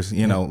 4 years.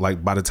 years.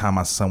 Like by the time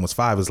my son was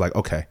 5, it's like,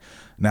 okay,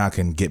 now I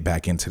can get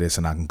back into this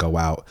and I can go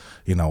out.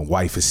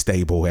 Wife is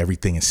stable,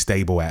 everything is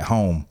stable at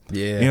home.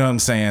 Yeah. You know what I'm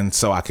saying?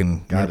 So I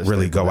can Gotta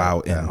really stay go that-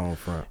 out that home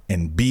front.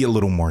 and be a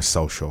little more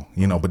social.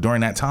 But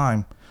during that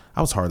time, I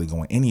was hardly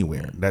going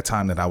anywhere. That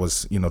time that I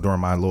was, during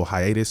my little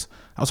hiatus,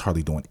 I was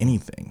hardly doing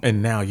anything.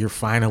 And now you're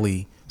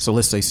finally, so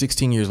let's say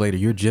 16 years later,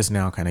 you're just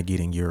now kind of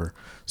getting your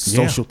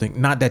social thing.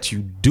 Not that you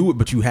do it,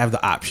 but you have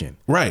the option.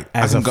 Right.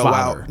 As I can a go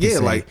father out. to Yeah.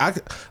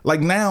 say- Like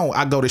now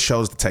I go to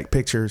shows to take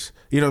pictures.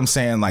 You know what I'm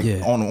saying? Like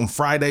on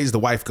Fridays, the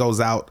wife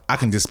goes out. I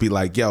can just be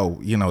like, yo,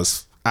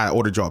 I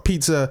ordered y'all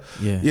pizza.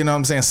 Yeah. You know what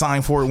I'm saying?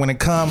 Sign for it when it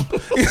come.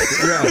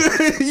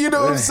 You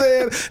know what I'm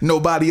saying?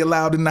 Nobody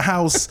allowed in the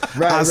house.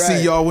 I'll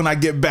see y'all when I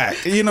get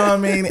back. You know what I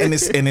mean? And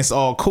it's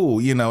all cool.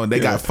 And they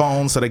got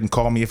phones so they can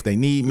call me if they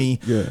need me.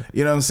 Yeah.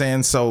 You know what I'm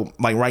saying? So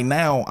like right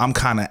now I'm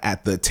kind of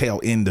at the tail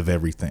end of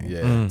everything.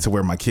 Yeah. To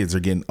where my kids are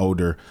getting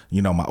older.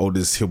 My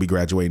oldest, he'll be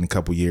graduating in a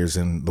couple years,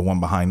 and the one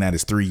behind that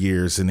is 3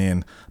 years, and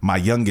then my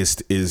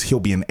youngest he'll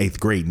be in 8th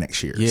grade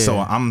next year. Yeah. So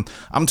I'm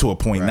to a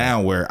point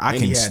now where I And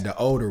can he had the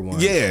older one.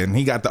 yeah, and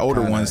he got the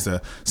older ones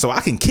so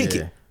I can kick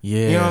it. Yeah.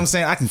 You know what I'm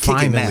saying? I can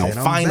kick it now. Man,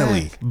 I'm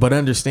Finally. back. But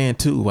understand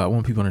too, I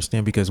want people to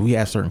understand, because we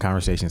have certain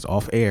conversations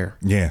off air.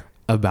 Yeah.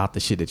 About the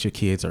shit that your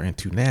kids are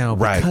into now,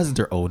 Right. because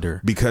they're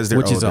older. Because they're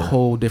which is a older.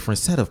 whole different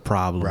set of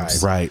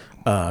problems. Right.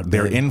 Their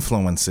the-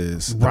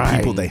 influences, the Right.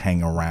 people they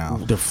hang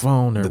around, The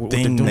phone or the what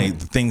they're doing.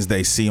 the things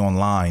they see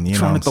online,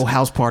 Trying know. to throw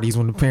house parties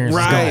when the parents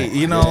Right,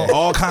 is gone.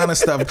 all kind of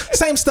stuff.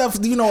 Same stuff,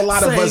 a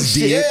lot of Same us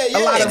shit. did. A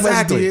lot of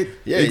us did.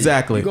 Yeah,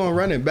 Exactly. You're going to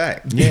run it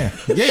back. Yeah.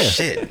 Yeah.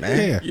 Shit,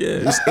 man. Yeah.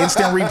 It's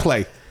instant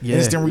replay. Yeah.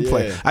 Instant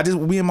replay. Yeah.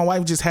 Me and my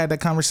wife just had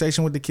that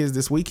conversation with the kids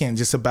this weekend,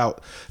 just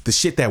about the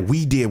shit that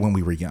we did when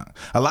we were young.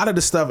 A lot of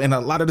the stuff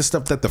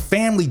that the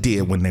family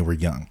did when they were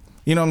young.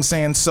 You know what I'm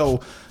saying?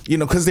 So, you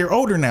know, because they're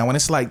older now, and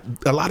it's like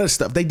a lot of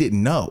stuff they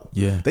didn't know.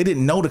 Yeah. They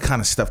didn't know the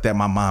kind of stuff that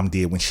my mom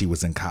did when she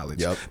was in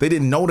college. Yep. They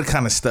didn't know the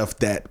kind of stuff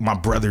that my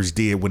brothers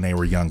did when they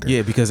were younger.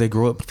 Yeah, because they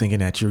grow up thinking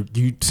that you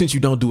since you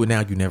don't do it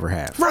now, you never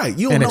have. Right.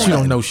 You don't and know that you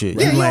nothing. don't know shit.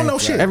 Yeah, you like, don't know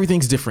shit.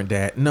 Everything's different,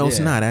 Dad. No, it's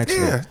Yeah. not actually.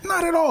 Yeah,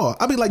 not at all.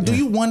 I'll be like, do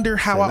you wonder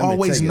how Say, I let me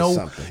always tell you know?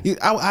 something.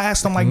 I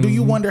asked them, like, do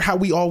you wonder how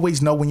we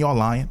always know when y'all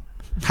lying?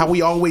 How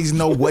we always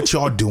know what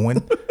y'all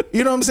doing?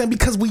 You know what I'm saying?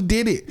 Because we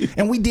did it,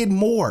 and we did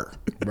more.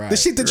 Right. The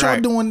shit that y'all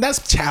Right. doing,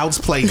 that's child's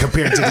play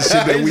compared to the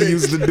shit that we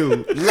used to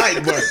do.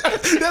 Light work.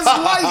 That's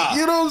light.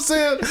 You know what I'm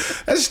saying?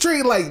 That's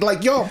straight.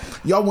 Like y'all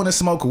want to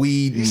smoke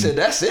weed. You said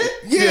that's it?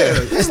 Yeah,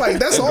 it's like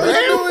that's all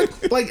y'all doing.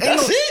 Like, ain't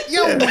That's no,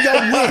 it?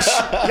 y'all wish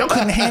y'all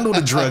couldn't handle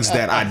the drugs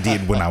that I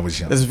did when I was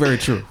young. That's very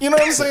true. You know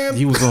what I'm saying?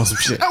 He was on some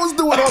shit. I was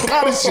doing all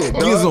kind of shit.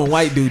 He was dog. on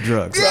white dude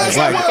drugs. Yes,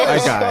 like, I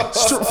was. that guy.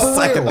 For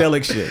real.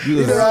 Psychedelic shit. He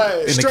was Right.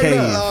 in the Straight cave.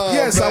 up.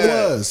 Yes, man.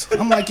 I was.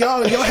 I'm like,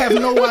 y'all have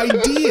no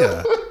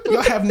idea.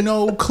 Y'all have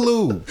no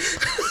clue.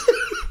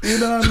 You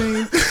know what I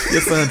mean?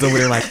 Your son's over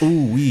there like,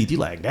 ooh, weed. You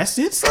like, that's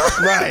it, son?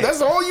 Right.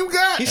 That's all you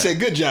got. He said,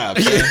 good job,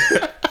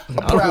 son. I'm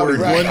proud of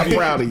you. Right. I'm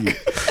proud of you.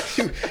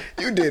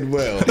 You did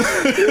well.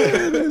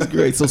 That's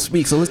great. So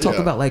let's talk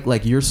about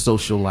like your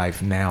social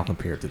life now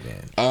compared to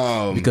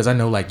then. Because I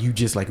know like you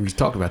just like we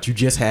talked about, you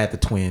just had the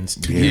twins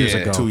 2 years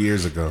ago. 2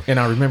 years ago. And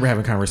I remember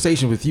having a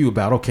conversation with you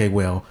about, okay,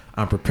 well,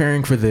 I'm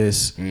preparing for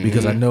this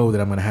because I know that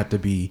I'm gonna have to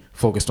be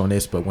focused on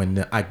this. But when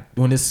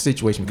this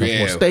situation becomes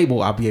more Yeah.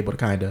 stable, I'll be able to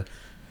kind of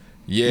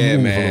Yeah,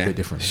 move man. a little bit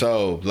differently.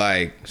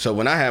 So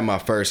when I had my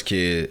first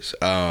kids,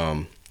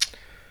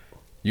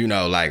 you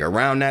know, like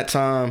around that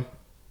time,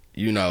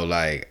 you know,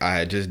 like I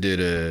had just did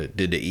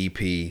the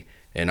EP,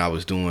 and I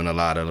was doing a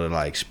lot of the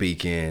like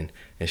speaking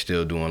and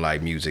still doing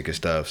like music and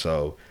stuff.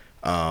 So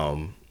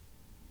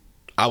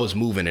I was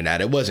moving in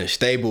that. It wasn't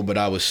stable, but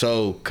I was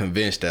so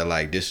convinced that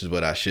like this is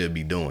what I should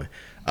be doing.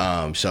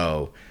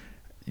 So,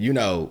 you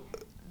know,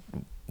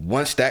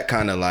 once that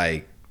kind of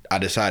like I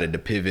decided to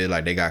pivot,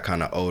 like they got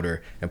kind of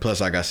older, and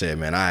plus, like I said,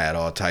 man, I had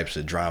all types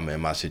of drama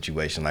in my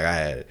situation. Like I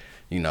had,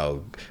 you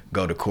know,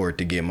 go to court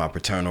to get my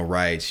paternal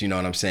rights. You know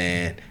what I'm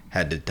saying?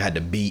 Had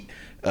to beat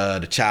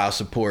the child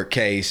support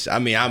case. I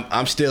mean,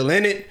 I'm still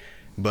in it,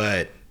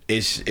 but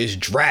it's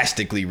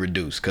drastically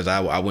reduced because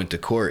I went to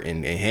court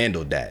and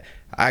handled that.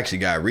 I actually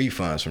got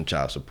refunds from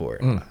child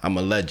support. I'm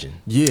a legend.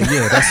 yeah,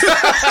 that's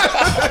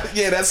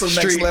Yeah, that's some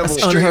next Street- level.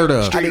 That's unheard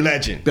of. Street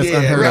legend. That's Yeah,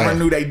 unheard of. never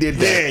knew they did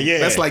that. Yeah.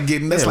 That's like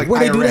getting. That's Yeah, like where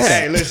they do IRS.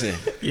 that? Hey, listen.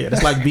 yeah,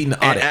 that's like beating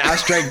the And audit. I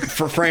straight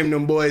for frame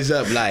them boys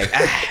up like,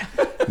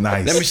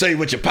 Nice. let me show you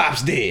what your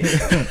pops did.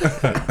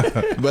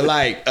 But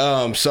like,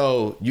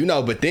 so you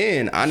know, but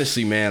then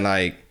honestly, man,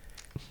 like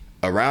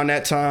around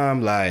that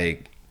time,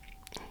 like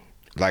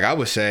I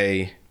would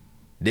say,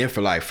 then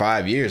for like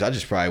 5 years, I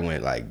just probably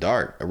went like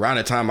dark. Around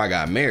the time I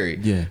got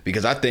married, Yeah.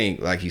 because I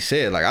think, like he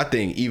said, like I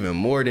think even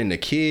more than the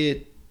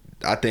kid,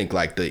 I think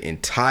like the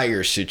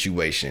entire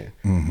situation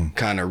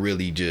kind of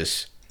really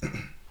just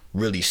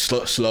really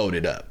slowed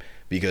it up,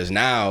 because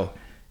now,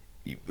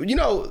 you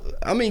know,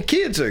 I mean,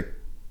 kids are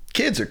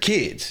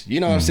kids. You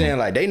know what I'm saying?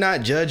 Like they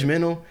not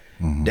judgmental.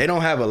 They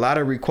don't have a lot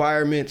of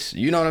requirements.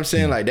 You know what I'm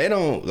saying? Like they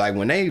don't, like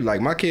when they,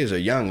 like my kids are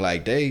young,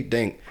 like they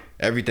think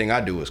everything I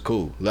do is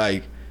cool.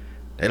 Like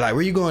they like,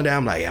 where you going down?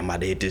 I'm like, I'm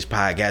about to hit this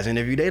podcast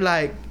interview. They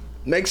like,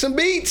 make some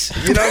beats.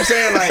 You know what I'm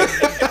saying?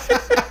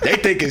 Like they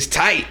think it's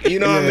tight. You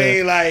know what I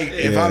mean? Like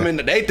if I'm in,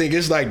 they think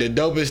it's like the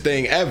dopest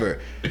thing ever.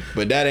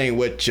 But that ain't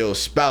what your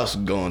spouse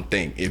gonna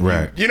think. If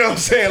Right. you know what I'm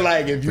saying?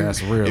 Like if you,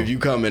 That's real. if you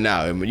coming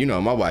out, and you know,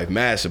 my wife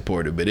mad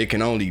supportive, but it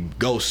can only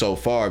go so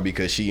far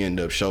because she end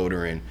up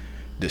shouldering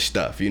the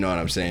stuff. You know what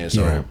I'm saying?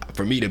 So Yeah.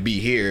 for me to be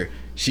here,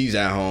 she's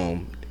at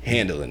home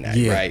handling that,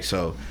 Yeah. right?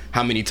 So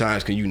how many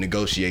times can you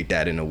negotiate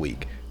that in a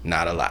week?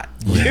 Not a lot.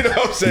 You know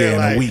what I'm saying?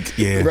 Yeah, in a week,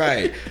 yeah.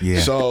 Right. Yeah.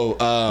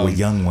 So With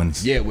young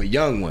ones. yeah, with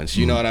young ones.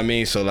 You know what I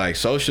mean? So like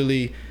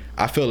socially,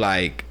 I feel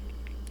like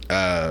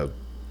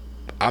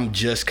I'm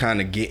just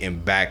kind of getting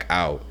back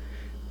out,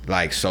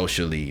 like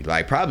socially,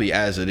 like probably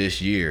as of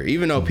this year.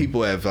 Even though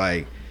people have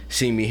like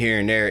seen me here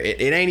and there, it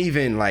ain't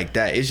even like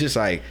that. It's just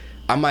like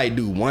I might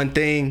do one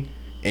thing,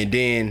 and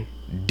then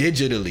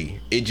digitally,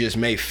 it just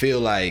may feel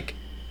like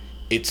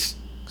it's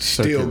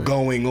still Circular.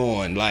 going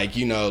on. Like,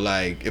 you know,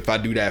 like if I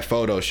do that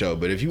photo show,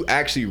 but if you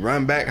actually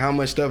run back how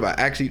much stuff I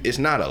actually, it's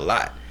not a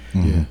lot.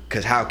 Yeah.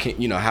 Cause how can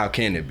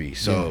it be?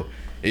 So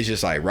it's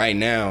just like right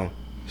now,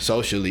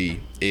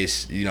 socially,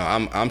 it's, you know,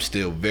 I'm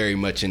still very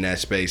much in that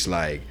space.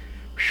 Like,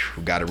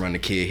 got to run the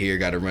kid here,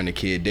 got to run the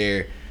kid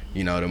there.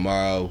 You know,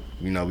 tomorrow,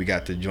 you know, we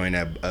got to join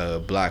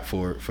that block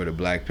for the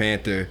Black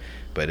Panther.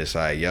 But it's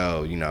like,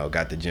 yo, you know,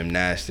 got the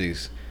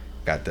gymnastics,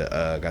 got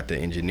the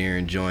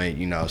engineering joint.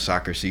 You know,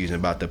 soccer season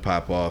about to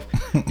pop off.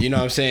 You know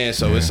what I'm saying?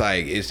 So it's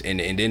like and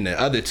then the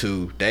other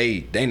two,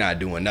 they not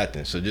doing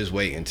nothing. So just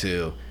wait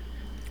until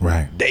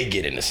Right. they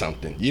get into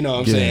something. You know what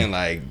I'm Yeah. saying?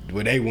 Like,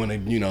 where they want to,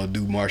 you know,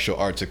 do martial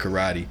arts or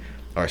karate.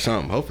 or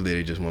something. Hopefully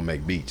they just want to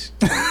make beats.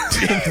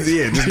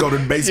 Yeah, just go to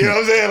the basement. You know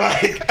what I'm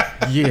saying?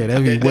 Like, Yeah,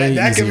 that'd be way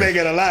that easier. can make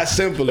it a lot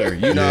simpler.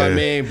 You know what I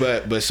Yeah. mean?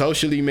 But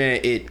socially, man,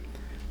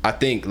 I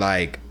think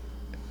like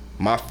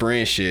my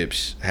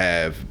friendships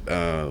have,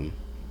 I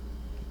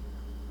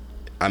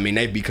mean,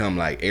 they've become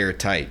like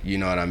airtight. You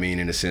know what I mean?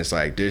 In the sense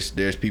like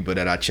there's people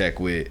that I check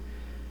with,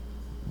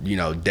 you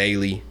know,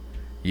 daily.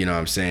 You know what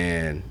I'm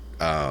saying?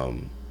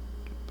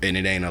 And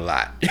it ain't a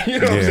lot. You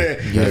know what I'm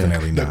saying?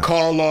 Definitely The not.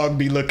 call log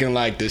be looking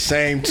like the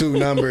same two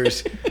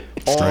numbers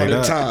all Straight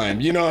the up.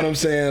 time. You know what I'm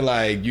saying?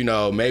 Like, you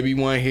know, maybe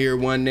one here,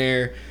 one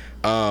there.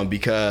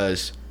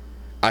 Because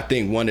I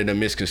think one of the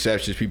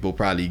misconceptions people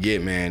probably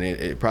get, man,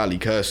 it probably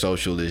cause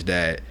social is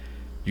that,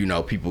 you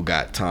know, people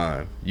got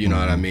time. You know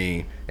what I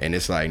mean? And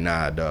it's like,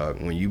 nah,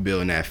 dog, when you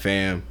building that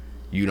fam,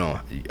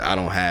 I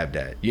don't have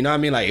that. You know what I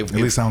mean? Like, At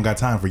least I don't got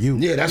time for you.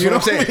 yeah, that's what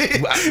I'm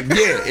saying.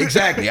 Yeah,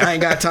 exactly. I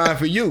ain't got time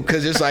for you,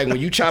 because it's like when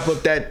you chop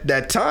up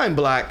that time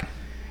block,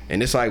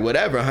 and it's like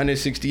whatever,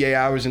 168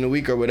 hours in a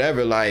week or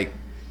whatever. Like,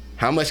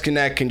 how much can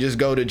just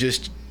go to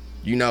just,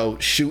 you know,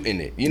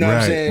 shooting it? You know what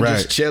I'm saying?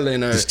 Just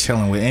chilling or just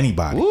chilling with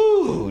anybody.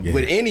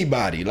 with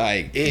anybody.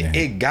 Like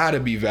it gotta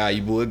be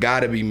valuable. It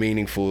gotta be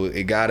meaningful.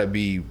 It gotta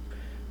be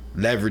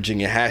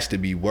leveraging. It has to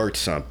be worth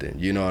something.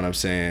 You know what I'm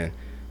saying?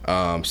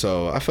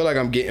 So I feel like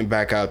I'm getting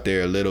back out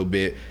there a little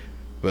bit,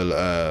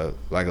 but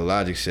like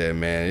Logic said,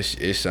 man,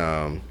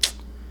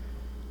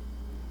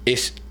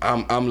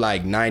 I'm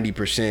like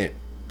 90%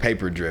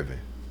 paper driven.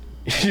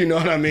 You know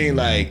what I mean?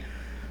 Like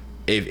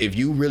if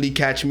you really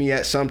catch me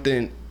at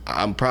something,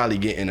 I'm probably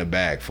getting a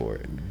bag for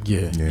it.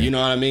 Yeah. You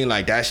know what I mean?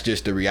 Like that's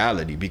just the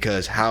reality,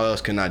 because how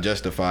else can I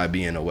justify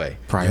being away?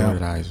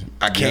 Prioritize.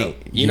 I can't.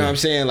 You know what I'm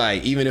saying?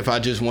 Like, even if I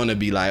just want to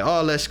be like,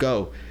 oh, let's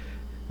go.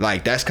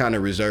 Like, that's kind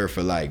of reserved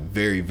for like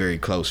very, very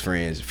close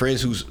friends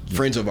who's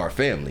friends of our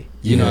family.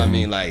 You know what I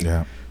mean? Like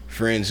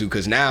friends who,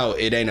 because now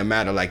it ain't a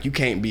matter, like, you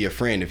can't be a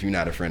friend if you're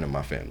not a friend of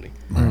my family.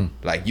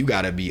 Like, you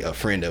got to be a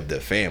friend of the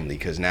family,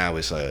 because now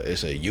it's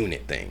a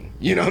unit thing.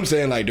 You know what I'm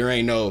saying? Like, there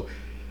ain't no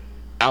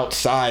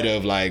outside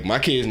of, like, my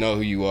kids know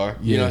who you are.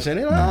 You know what I'm saying?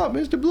 They're like, oh,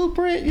 Mr.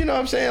 Blueprint. You know what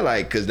I'm saying?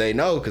 Like, because they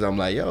know, because I'm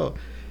like, yo,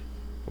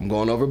 I'm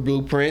going over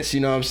blueprints, you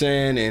know what I'm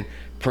saying? And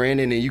praying,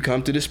 and then you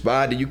come to the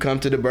spot, and you come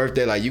to the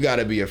birthday. Like, you got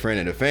to be a friend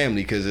of the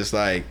family, because it's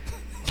like,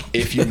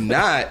 if you're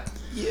not,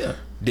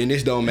 then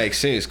this don't make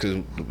sense,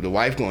 because the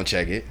wife gonna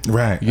check it.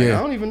 Right. Like, I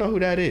don't even know who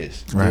that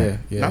is. Right.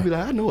 Yeah. And I'll be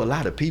like, I know a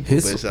lot of people.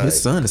 His, but it's like,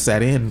 his son has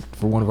sat in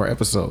for one of our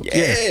episodes.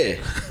 yeah.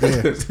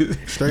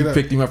 Straight You up.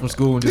 picked him up from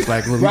school and just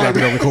like, look, we got to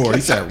go record.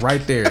 He sat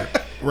right there.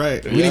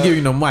 Right. We didn't give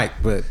you no mic,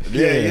 but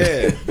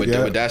Yeah. But,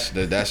 Yeah. but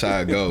that's how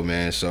it go,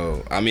 man.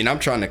 So, I mean, I'm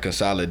trying to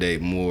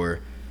consolidate more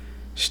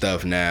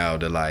stuff now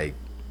to, like,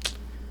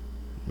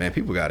 man,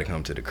 people got to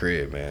come to the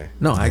crib, man.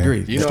 no, I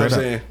agree. You know what I'm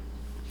Straight up. saying?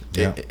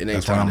 Yeah. It ain't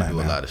That's where time I'm to at, do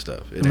a man. lot of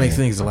stuff. It makes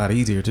ain't. things a lot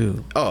easier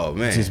too. Oh,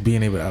 man. Just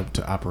being able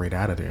to operate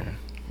out of there.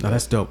 No,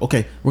 that's dope.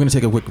 Okay, we're gonna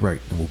take a quick break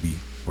and we'll be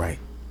right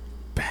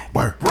back.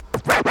 Word.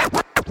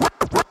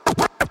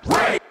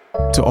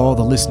 To all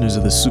the listeners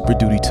of the Super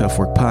Duty Tough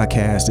Work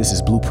podcast, this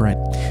is Blueprint,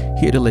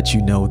 here to let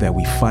you know that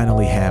we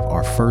finally have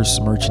our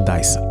first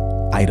merchandise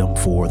item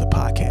for the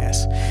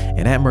podcast.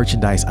 And that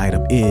merchandise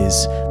item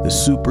is the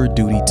Super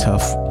Duty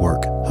Tough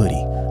Work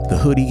hoodie. The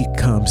hoodie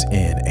comes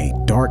in a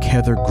dark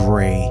heather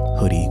gray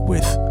hoodie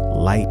with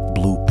light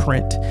blue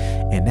print,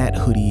 and that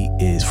hoodie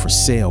is for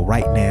sale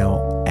right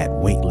now at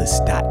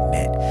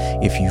weightless.net.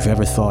 If you've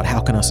ever thought,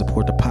 how can I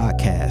support the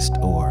podcast,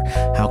 or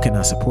how can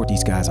I support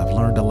these guys? I've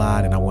learned a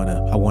lot and I want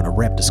to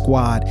rep the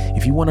squad.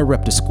 If you want to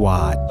rep the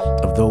squad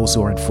of those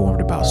who are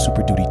informed about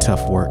Super Duty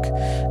Tough Work,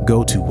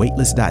 go to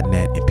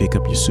weightless.net and pick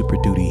up your Super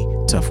Duty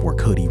Tough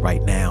Work hoodie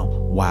right now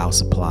while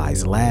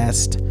supplies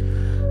last.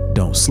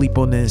 Don't sleep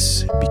on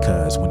this,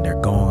 because when they're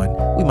gone,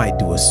 we might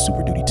do a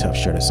Super Duty Tough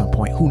shirt at some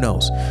point. Who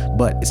knows?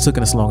 But it's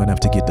taken us long enough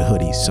to get the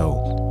hoodies.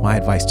 So my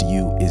advice to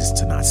you is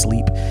to not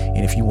sleep.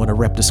 And if you want to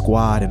rep the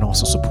squad and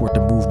also support the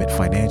movement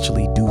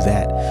financially, do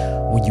that.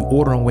 When you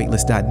order on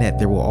weightless.net,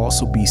 there will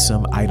also be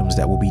some items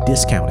that will be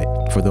discounted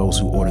for those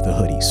who order the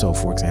hoodie. So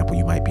for example,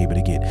 you might be able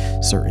to get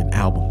certain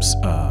albums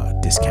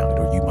discounted,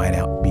 or you might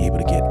be able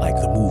to get like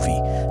the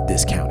movie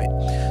discounted.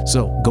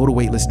 So go to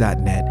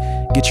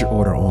weightless.net, get your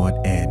order on,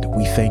 and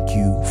we thank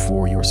you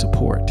for your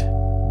support.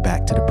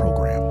 Back to the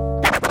program.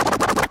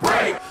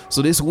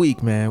 So this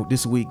week, man,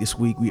 this week,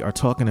 we are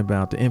talking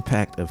about the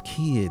impact of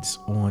kids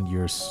on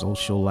your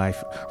social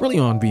life, really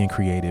on being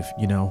creative,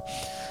 you know,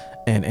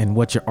 and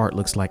what your art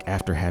looks like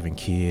after having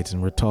kids.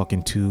 And we're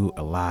talking to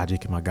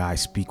Logic and my guy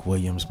Speak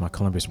Williams, my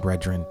Columbus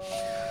brethren,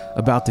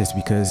 about this,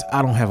 because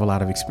I don't have a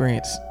lot of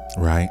experience.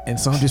 Right. And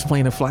so I'm just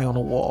playing a fly on the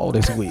wall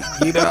this week,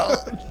 you know.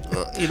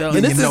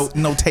 And this is,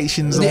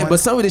 notations yeah, on. but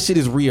some of this shit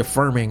is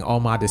reaffirming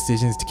all my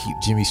decisions to keep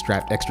Jimmy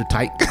strapped extra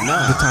tight. The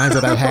times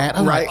that I've had,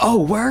 I'm like,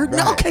 oh, word,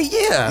 no, okay,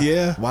 yeah,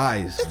 Yeah.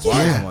 Wise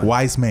one.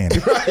 Wise man.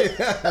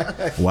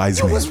 Wise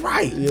you man. was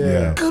right.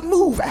 Yeah. Good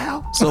move,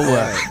 Al. So,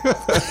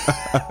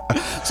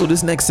 so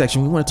this next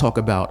section, we want to talk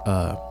about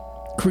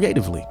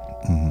creatively.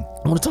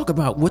 I want to talk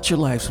about what your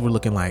lives were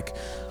looking like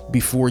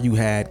before you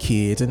had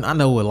kids. And I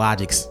know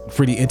Logic's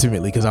pretty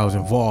intimately because I was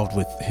involved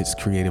with his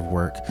creative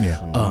work.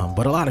 Yeah.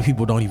 But a lot of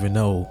people don't even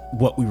know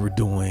what we were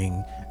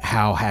doing,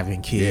 how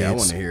having kids Yeah, I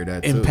wanna hear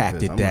that too,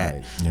 impacted 'cause I'm that.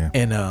 like, Yeah.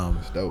 And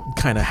dope.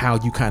 kind of how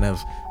you kind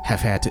of have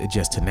had to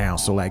adjust to now.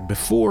 So like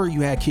before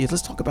you had kids,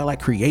 let's talk about like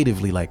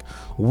creatively, like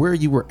where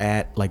you were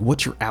at, like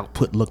what your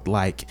output looked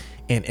like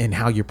and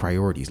how your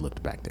priorities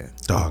looked back then.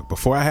 Dog,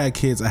 before I had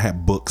kids, I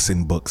had books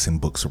and books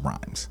and books of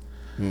rhymes.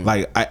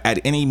 Like at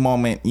any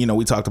moment, you know,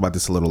 we talked about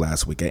this a little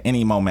last week. At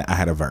any moment, I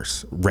had a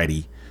verse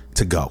ready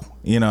to go.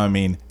 You know what I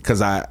mean?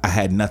 Because I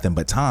had nothing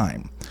but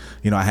time.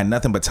 You know, I had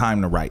nothing but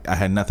time to write. I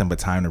had nothing but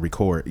time to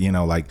record. You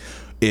know, like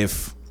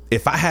if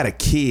I had a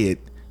kid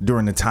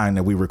during the time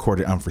that we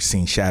recorded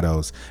Unforeseen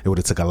Shadows, it would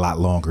have took a lot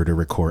longer to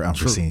record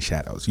Unforeseen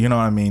Shadows. You know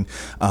what I mean?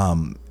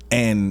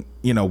 And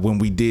you know, when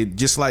we did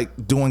just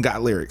like doing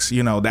Got Lyrics,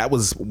 you know, that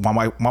was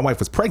my wife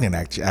was pregnant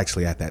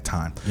actually at that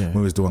time when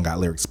we was doing Got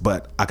Lyrics,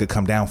 but I could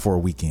come down for a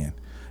weekend,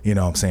 you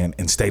know what I'm saying,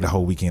 and stay the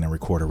whole weekend and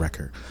record a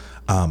record.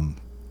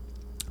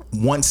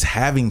 Once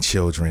having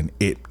children,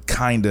 it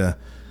kind of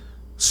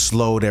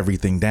slowed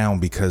everything down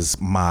because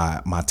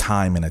my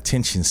time and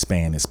attention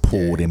span is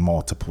pulled in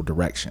multiple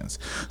directions.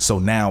 So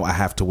now I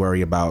have to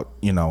worry about,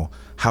 you know,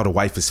 how the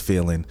wife is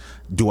feeling.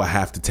 Do I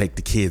have to take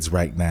the kids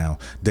right now?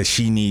 Does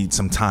she need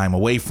some time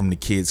away from the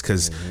kids?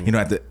 Because you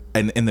know,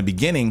 in the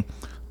beginning,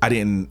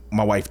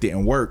 my wife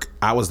didn't work.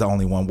 I was the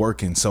only one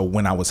working. So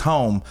when I was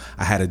home,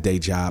 I had a day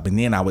job, and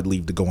then I would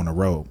leave to go on the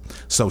road.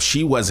 So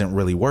she wasn't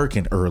really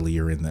working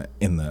earlier in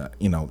the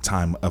you know,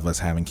 time of us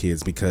having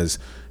kids because,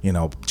 you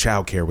know,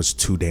 childcare was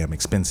too damn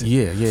expensive.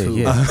 Yeah.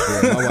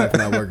 My wife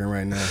not working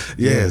right now.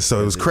 Yeah,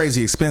 so it was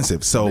crazy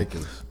expensive. So,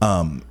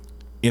 ridiculous.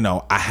 You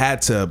know, I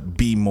had to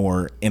be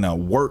more in a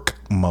work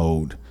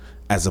mode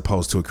as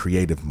opposed to a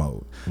creative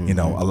mode. You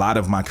know, a lot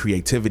of my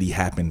creativity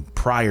happened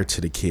prior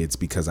to the kids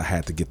because I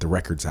had to get the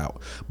records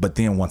out. But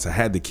then once I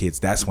had the kids,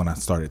 that's when I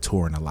started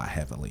touring a lot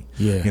heavily.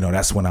 Yeah. You know,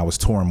 that's when I was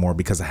touring more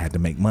because I had to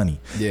make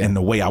money. Yeah. And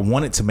the way I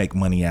wanted to make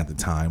money at the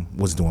time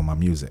was doing my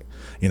music.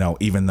 You know,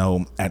 even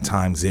though at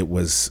times it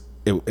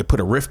put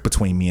a rift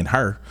between me and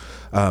her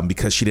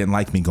because she didn't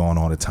like me going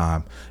all the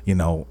time. You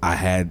know, I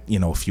had, you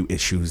know, a few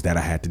issues that I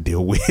had to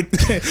deal with.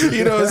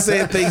 You know what I'm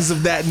saying? Things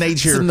of that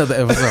nature. It's another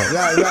episode.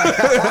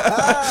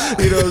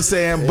 You know what I'm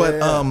saying?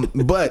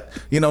 But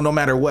you know, no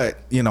matter what,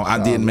 you know,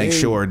 I did make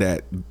sure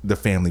that the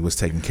family was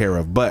taken care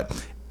of. But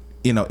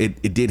you know,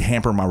 it did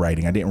hamper my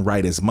writing. I didn't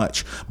write as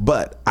much,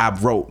 but I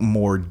wrote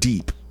more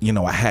deep. You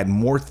know, I had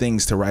more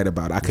things to write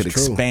about. I could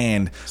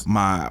expand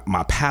my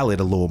palette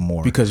a little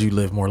more Because you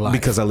live more life.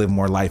 because I lived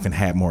more life and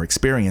had more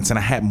experience, and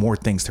I had more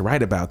things to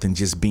write about than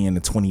just being a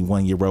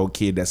 21-year-old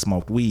kid that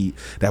smoked weed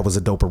that was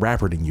a doper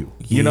rapper than you.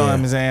 You know what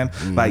I'm saying?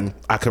 Like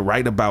I could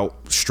write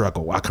about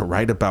struggle. I could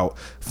write about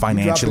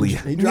financially.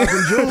 He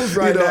dropping jewels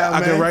right now, I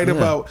could man. write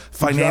about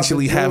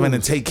financially dropping having to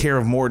jewels. take care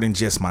of more than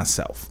just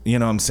myself. You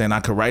know what I'm saying? I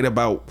could write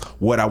about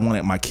what I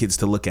wanted my kids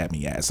to look at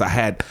me as. I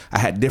had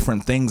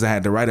different things I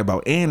had to write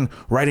about, and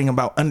writing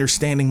about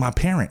understanding my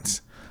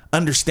parents,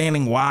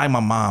 understanding why my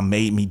mom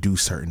made me do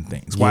certain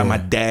things, why my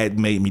dad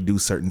made me do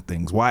certain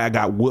things, why I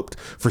got whooped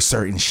for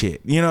certain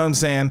shit. You know what I'm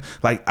saying?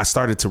 Like I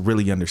started to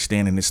really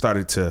understand, and I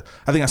started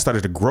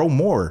to grow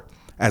more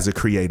as a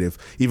creative,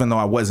 even though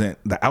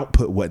the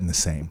output wasn't the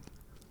same.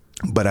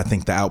 But I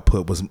think the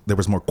output there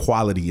was more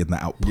quality in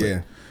the output.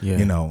 Yeah.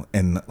 You know,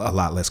 and a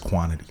lot less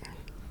quantity.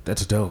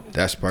 That's dope.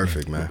 That's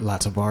perfect, man.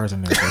 Lots of bars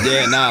in there. bro.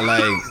 Yeah, nah,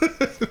 like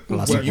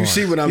Lots of you bars.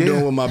 see what I'm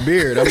doing with my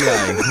beard. I'm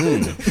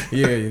like,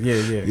 Yeah.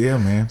 Yeah,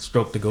 man.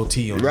 Stroke the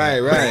goatee on right.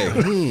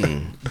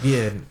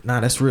 Yeah, nah,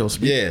 that's real.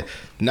 Yeah,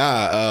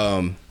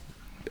 nah,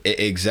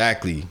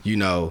 exactly. You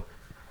know,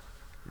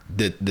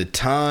 the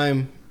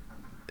time,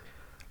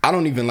 I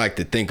don't even like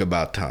to think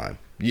about time.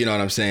 You know what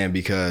I'm saying?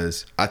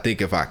 Because I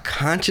think if I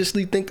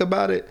consciously think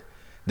about it,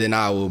 then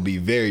I will be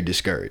very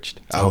discouraged.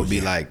 I will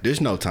be like,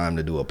 there's no time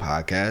to do a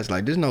podcast.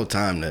 Like, there's no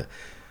time to,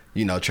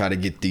 you know, try to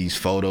get these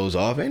photos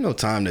off. Ain't no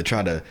time to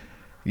try to,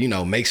 you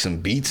know, make some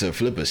beats or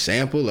flip a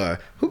sample, or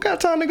who got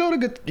time to go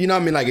to, you know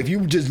what I mean? Like, if you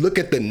just look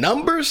at the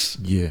numbers,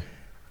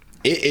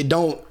 it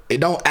don't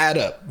add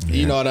up.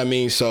 You know what I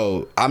mean?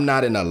 So I'm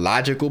not in a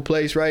logical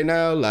place right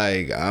now.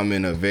 Like, I'm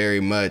in a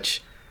very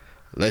much,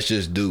 let's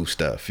just do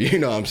stuff. You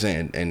know what I'm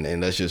saying?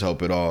 And let's just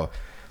hope it all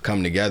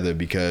come together,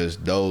 because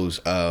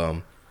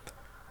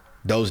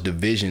those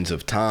divisions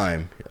of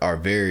time are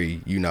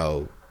very, you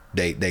know,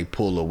 they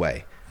pull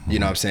away. You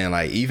know what I'm saying?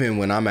 Like, even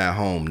when I'm at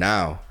home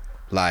now,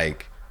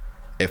 like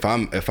if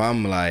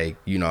I'm like,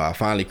 you know, I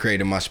finally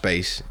created my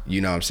space,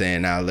 you know what I'm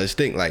saying? Now let's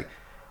think, like,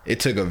 it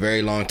took a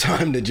very long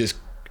time to just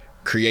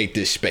create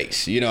this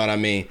space. You know what I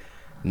mean?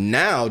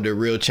 Now the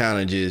real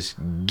challenge is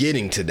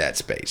getting to that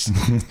space.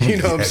 You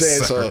know what I'm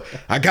saying? Sir. So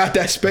I got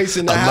that space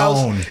in the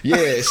Alone. house. Yeah,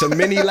 it's a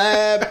mini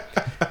lab.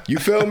 You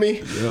feel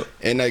me? Yep.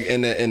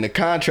 And the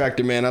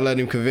contractor, man, I let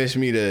him convince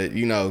me to,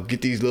 you know,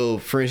 get these little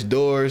French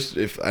doors.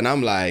 And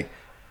I'm like,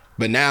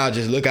 but now I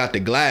just look out the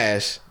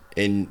glass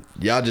and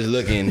y'all just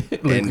looking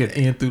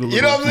in through the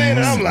you know what I'm saying?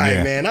 And I'm like,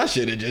 Yeah. man, I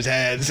should have just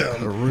had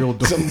some real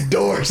door. some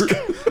doors.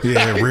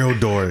 Yeah, real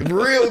door.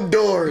 Real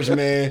doors,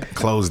 man.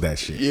 Close that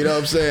shit. You know what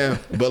I'm saying?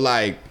 But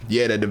like,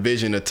 yeah, the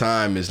division of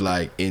time is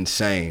like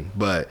insane.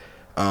 But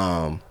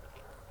man,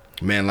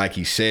 like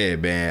you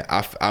said, man,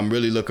 I'm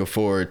really looking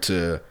forward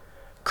to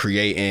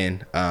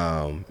creating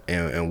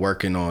and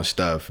working on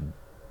stuff,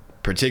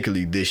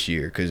 particularly this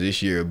year, because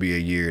this year will be a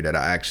year that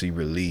I actually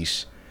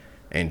release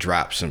and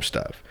drop some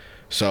stuff.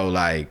 So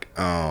like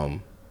I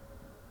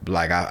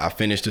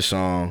finished the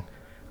song,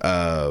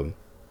 and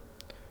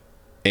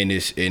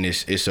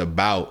it's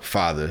about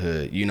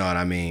fatherhood, you know what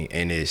I mean,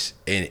 and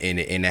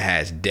it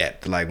has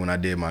depth. Like when I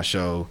did my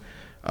show,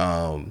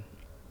 the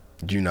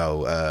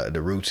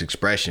Roots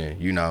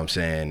Expression, you know what I'm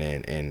saying,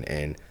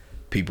 and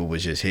people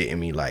was just hitting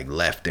me like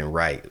left and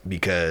right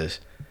because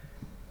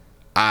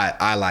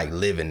I like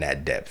live in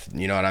that depth,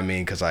 you know what I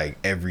mean, because like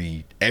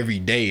every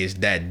day is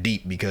that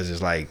deep because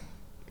it's like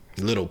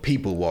little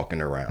people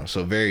walking around.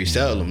 So very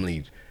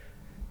seldomly,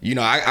 you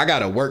know, I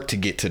gotta work to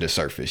get to the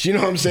surface, you know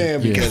what I'm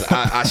saying, because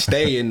I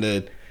stay in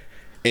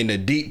the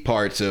deep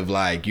parts of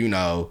like, you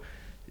know,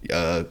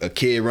 a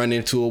kid running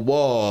into a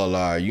wall,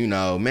 or you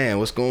know, man,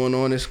 what's going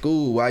on in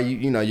school, why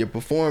you know your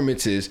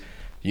performances,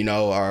 you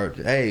know, are,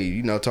 hey,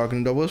 you know,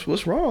 talking to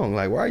what's wrong,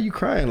 like why are you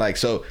crying, like,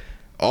 so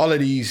all of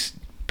these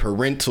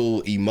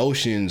parental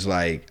emotions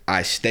like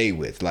I stay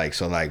with, like,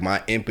 so like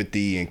my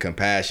empathy and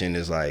compassion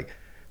is like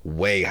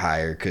way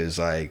higher because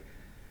like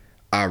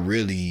I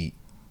really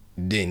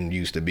didn't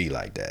used to be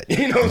like that,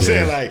 you know what I'm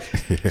saying,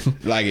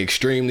 like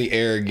extremely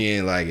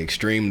arrogant, like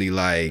extremely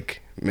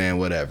like, man,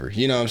 whatever,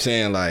 you know what I'm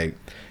saying, like,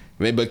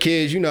 man, but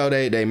kids, you know,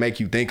 they make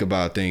you think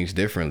about things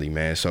differently,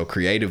 man. So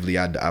creatively,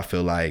 I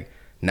feel like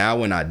now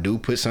when I do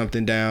put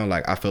something down,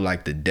 like I feel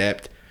like the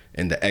depth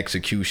and the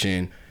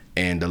execution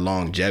and the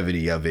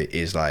longevity of it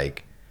is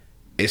like,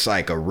 it's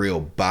like a real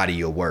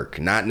body of work,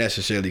 not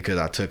necessarily because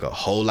I took a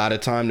whole lot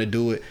of time to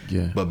do it,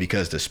 but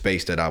because the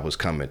space that I was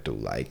coming through,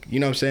 like, you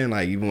know what I'm saying,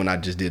 like even when I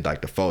just did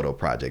like the photo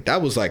project,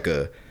 that was like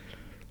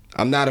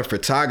I'm not a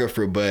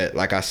photographer, but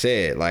like I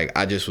said, like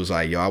I just was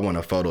like, yo, I want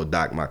to photo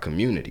doc my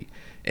community,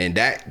 and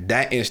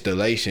that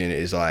installation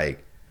is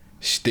like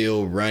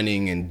still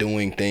running and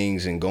doing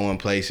things and going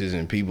places,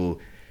 and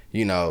people,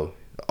 you know,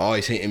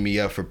 always hitting me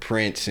up for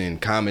prints and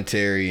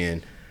commentary,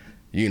 and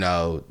you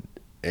know,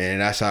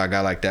 and that's how I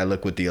got like that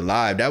look with the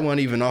Alive. That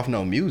wasn't even off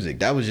no music.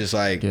 That was just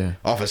like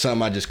off of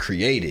something I just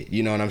created.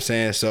 You know what I'm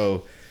saying?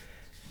 So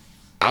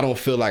I don't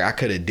feel like I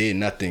could have did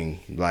nothing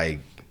like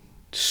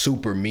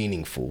super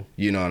meaningful.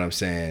 You know what I'm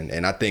saying?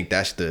 And I think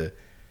that's the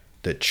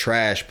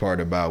trash part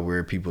about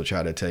where people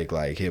try to take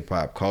like hip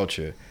hop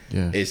culture.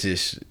 It's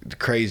this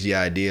crazy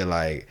idea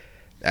like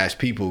as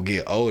people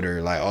get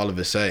older, like all of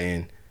a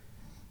sudden,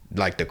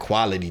 like the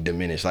quality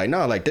diminished. Like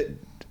no, like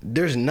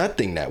there's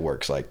nothing that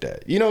works like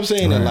that. You know what I'm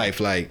saying? In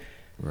life, like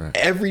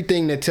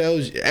everything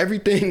tells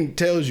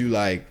you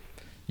like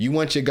you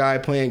want your guy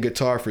playing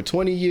guitar for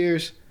 20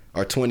 years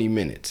or 20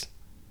 minutes.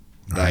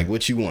 Like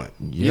what you want.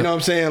 You know what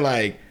I'm saying?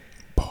 Like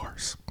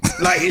bars.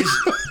 Like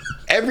it's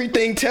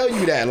everything tell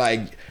you that.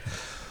 Like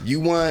you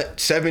want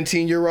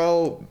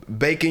 17-year-old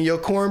baking your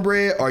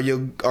cornbread or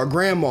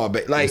grandma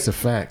like it's a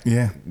fact.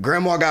 Yeah.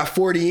 Grandma got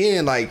 40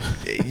 in, like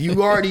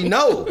you already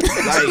know.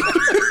 Like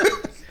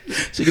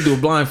she could do a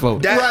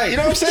blindfold. Right, you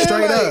know what I'm saying?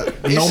 Straight like,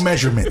 up. No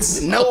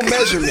measurements. No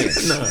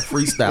measurements. No,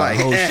 freestyle, like,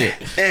 whole shit.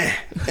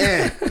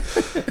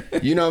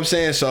 You know what I'm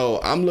saying?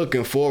 So I'm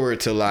looking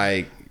forward to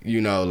like,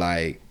 you know,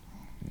 like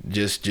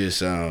just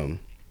the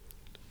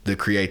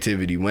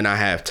creativity when I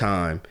have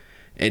time.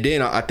 And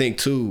then I think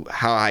too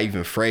how I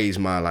even phrase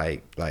my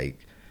like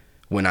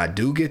when I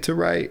do get to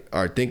write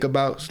or think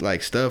about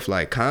like stuff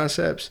like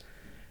concepts.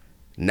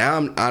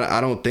 Now I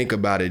don't think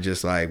about it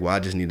just like, well, I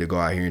just need to go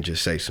out here and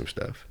just say some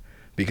stuff.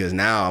 Because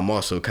now I'm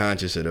also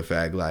conscious of the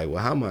fact like,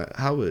 well,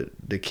 how would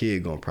the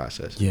kid gonna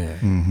process it?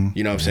 Yeah.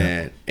 You know what I'm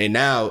saying? And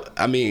now,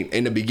 I mean,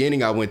 in the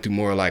beginning I went through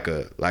more like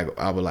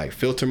I would like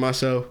filter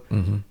myself.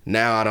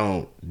 Now I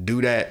don't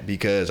do that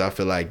because I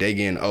feel like they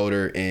getting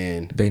older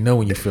and they know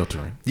when you're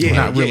filtering. Yeah,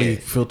 not really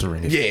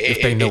filtering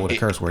if they know what a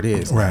curse word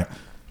is. Right.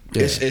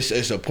 Yeah.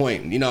 It's a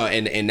point, you know,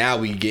 and now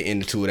we get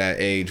into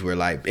that age where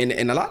like, and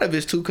a lot of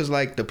it's too because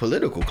like the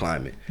political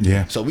climate.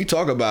 Yeah. So we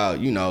talk about,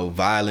 you know,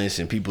 violence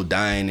and people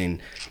dying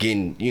and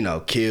getting, you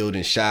know, killed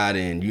and shot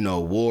and, you know,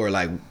 war.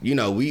 Like, you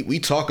know, we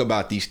talk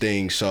about these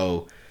things.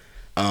 So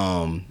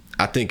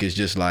I think it's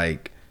just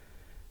like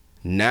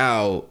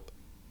now,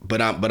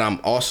 but I'm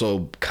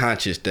also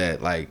conscious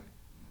that like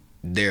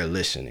they're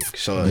listening.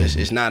 So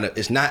it's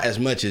not as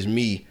much as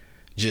me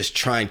just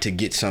trying to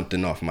get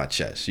something off my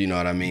chest. You know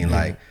what I mean?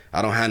 Like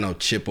I don't have no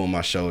chip on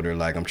my shoulder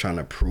like I'm trying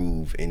to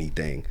prove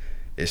anything.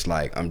 It's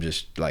like I'm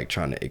just like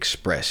trying to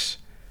express,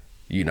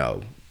 you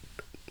know,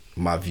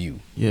 my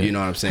view. You know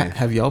what I'm saying?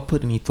 Have y'all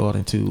put any thought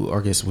into,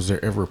 or I guess was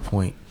there ever a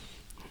point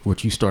where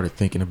you started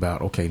thinking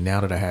about, okay,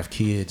 now that I have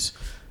kids,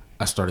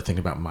 I started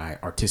thinking about my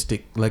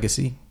artistic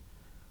legacy?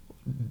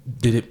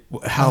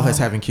 How has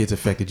having kids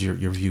affected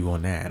your view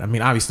on that? I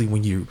mean, obviously,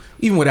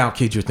 even without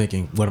kids, you're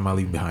thinking, what am I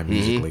leaving behind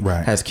musically?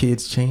 Right. Has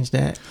kids changed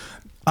that?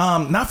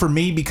 Not for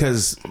me,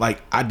 because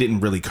like I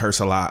didn't really curse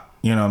a lot.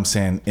 You know what I'm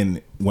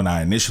saying? When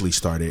I initially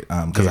started,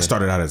 because I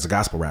started out as a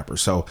gospel rapper,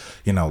 so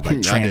like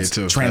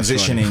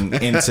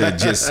transitioning into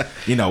just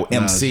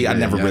MC. I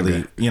never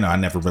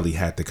really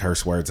had the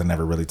curse words. I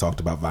never really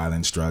talked about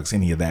violence, drugs,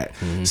 any of that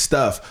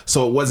stuff.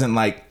 So it wasn't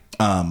like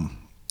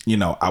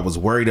I was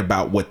worried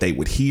about what they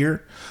would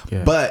hear,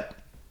 but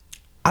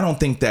I don't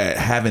think that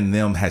having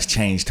them has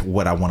changed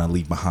what I want to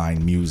leave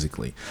behind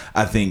musically.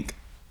 I think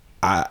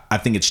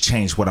it's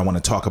changed what I want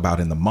to talk about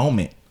in the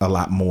moment a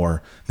lot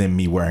more than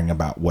me worrying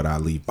about what I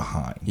leave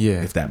behind.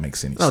 Yeah. If that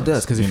makes any sense. No, it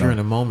does. Because if you're in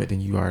the moment,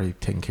 then you already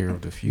taking care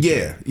of the future.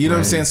 Yeah. You know what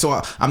I'm saying?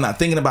 So I'm not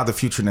thinking about the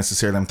future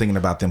necessarily. I'm thinking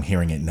about them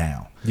hearing it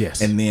now.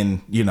 Yes. And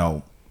then,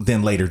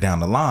 then later down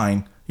the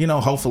line,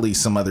 hopefully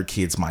some other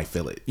kids might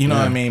feel it. You know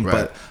what I mean? Right.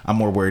 But I'm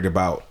more worried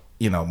about,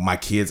 my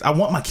kids. I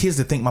want my kids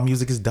to think my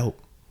music is dope.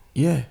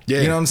 Yeah.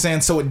 You know what I'm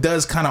saying? So it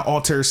does kind of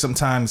alter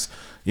sometimes,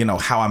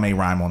 how I may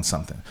rhyme on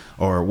something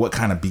or what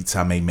kind of beats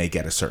I may make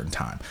at a certain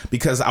time,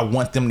 because I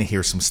want them to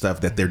hear some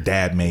stuff that their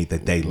dad made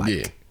that they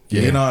like.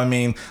 Yeah. You know what I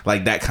mean?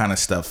 Like that kind of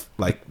stuff,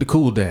 like the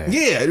cool dad.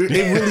 Yeah. It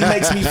really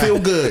makes me feel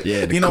good.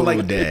 Yeah. The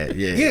cool dad.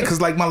 Yeah. Yeah.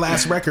 Cause like my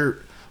last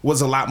record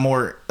was a lot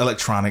more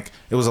electronic.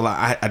 It was a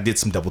lot. I did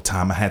some double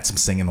time. I had some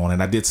singing on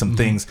it. I did some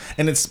things,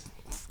 and it's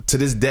to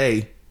this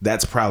day,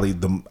 that's probably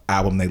the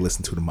album they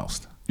listen to the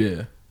most.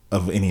 Yeah.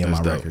 Of any of my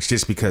records,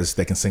 just because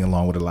they can sing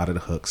along with a lot of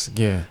the hooks.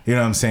 Yeah. You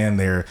know what I'm saying?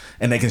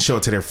 And they can show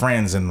it to their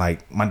friends, and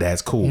like, my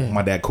dad's cool. Yeah.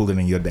 My dad cooler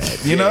than your dad.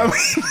 You know what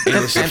I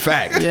mean? It's a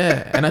fact.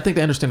 Yeah. And I think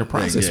they understand the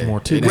process more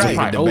too. They're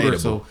probably older,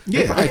 so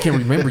I can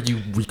remember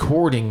you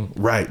recording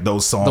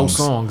those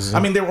songs. I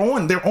mean, they're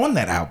on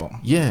that album.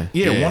 Yeah.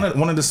 Yeah.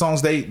 One of the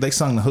songs they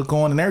sung the hook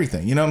on and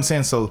everything. You know what I'm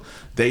saying? So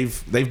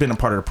they've been a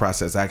part of the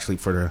process actually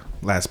for the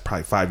last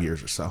probably 5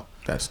 years or so.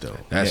 That's dope.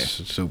 That's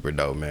super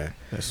dope, man.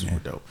 That's super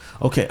dope.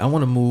 Okay, I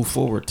want to move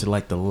forward to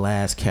like the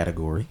last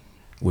category,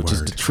 which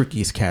is the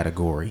trickiest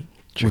category,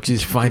 which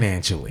is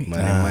financially.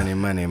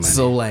 Money.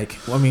 So like,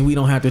 I mean, we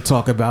don't have to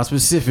talk about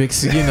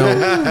specifics,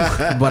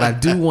 but I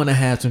do want to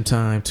have some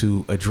time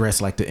to address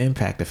like the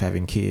impact of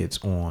having kids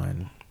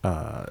on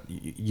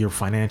your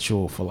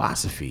financial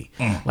philosophy,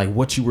 like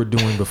what you were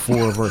doing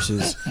before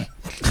versus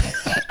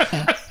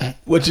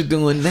what you're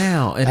doing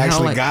now, and actually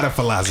how, like, got a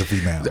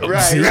philosophy now.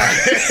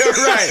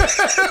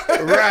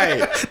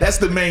 Right. That's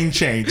the main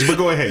change. But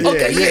go ahead.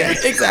 Okay, yeah,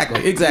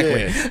 exactly.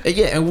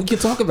 Yeah, and we can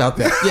talk about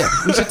that. Yeah,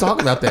 we should talk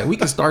about that. We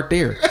can start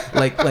there.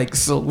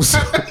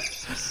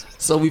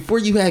 So before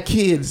you had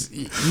kids,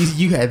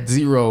 you had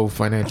zero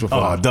financial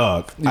philosophy. Oh,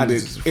 dog.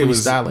 It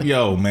was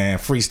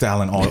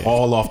freestyling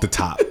all off the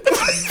top.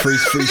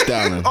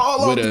 Freestyling.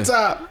 All off the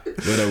top.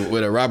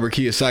 With a Robert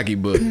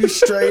Kiyosaki book.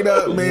 Straight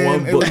up,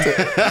 man. It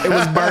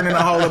was burning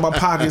a hole in my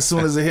pocket as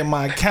soon as it hit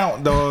my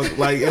account, dog.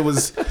 Like it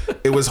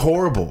was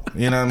horrible.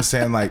 You know what I'm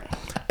saying? Like,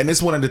 and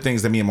it's one of the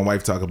things that me and my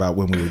wife talk about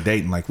when we were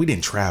dating. Like, we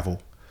didn't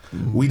travel.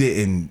 We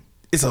didn't.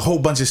 It's a whole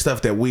bunch of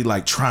stuff that we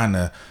like trying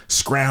to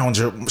scrounge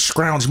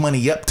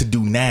money up to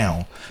do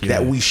now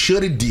that we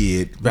should have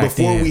did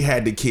before we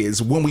had the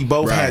kids, when we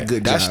both had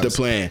good jobs. That's the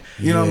plan.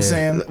 You know what I'm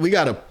saying? We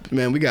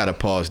gotta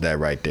pause that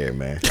right there,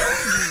 man.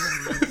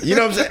 You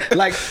know what I'm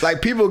saying?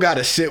 Like people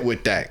gotta sit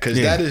with that, because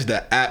that is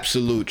the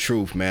absolute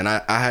truth, man.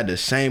 I had the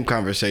same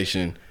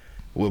conversation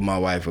with my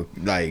wife,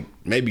 like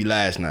maybe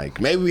last night.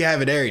 Maybe we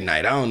have it every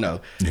night. I don't know.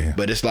 Yeah.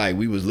 But it's like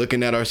we was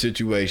looking at our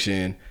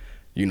situation,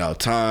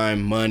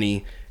 time,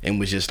 money, and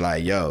was just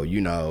like,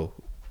 yo,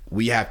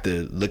 we have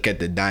to look at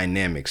the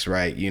dynamics,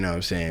 right? You know what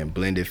I'm saying?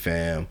 Blended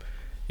fam,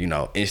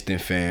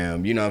 instant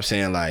fam, you know what I'm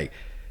saying? Like,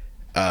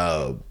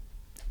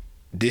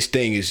 this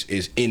thing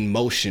is in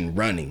motion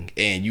running,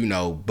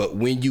 and but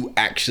when you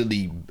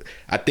actually,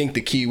 I think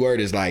the key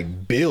word is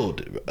like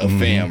build a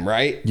fam,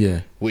 right?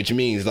 Yeah. Which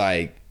means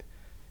like,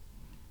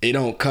 it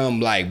don't come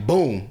like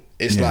boom.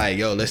 It's like,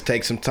 yo, let's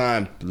take some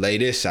time, lay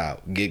this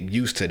out, get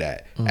used to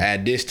that,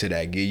 add this to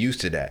that, get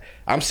used to that.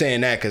 I'm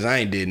saying that because I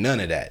ain't did none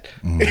of that.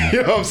 You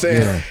know what I'm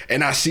saying? Yeah.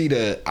 And I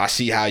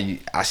see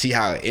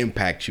how it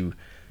impacts you.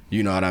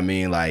 You know what I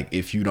mean? Like,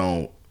 if you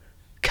don't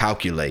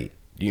calculate,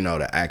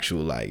 the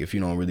actual, like, if you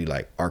don't really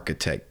like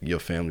architect your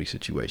family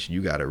situation,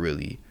 you gotta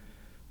really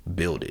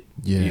build it.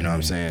 Yeah, you know what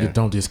I'm saying? You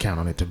don't just count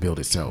on it to build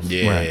itself.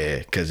 Yeah,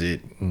 because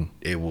it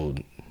will.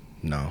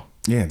 No.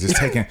 Yeah, just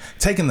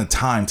taking the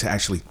time to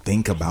actually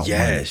think about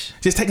money.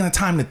 Just taking the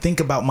time to think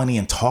about money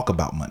and talk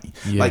about money.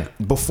 Yeah.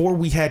 Like, before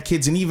we had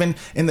kids, and even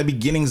in the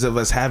beginnings of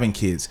us having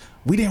kids,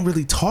 we didn't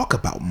really talk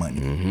about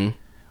money. Mm-hmm.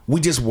 We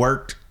just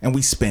worked and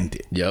we spent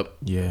it. Yep.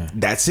 Yeah.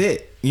 That's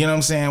it. You know what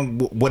I'm saying?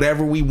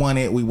 Whatever we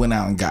wanted, we went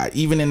out and got.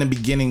 Even in the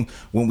beginning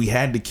when we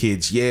had the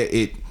kids,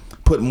 it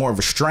put more of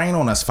a strain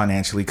on us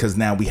financially, because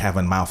now we have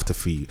a mouth to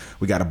feed.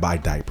 We got to buy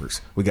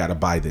diapers. We got to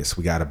buy this.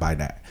 We got to buy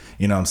that.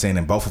 You know what I'm saying?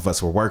 And both of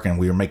us were working.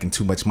 We were making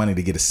too much money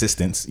to get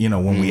assistance,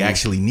 when we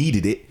actually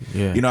needed it.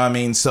 Yeah. You know what I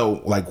mean?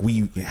 So like,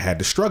 we had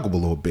to struggle a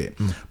little bit.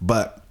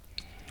 But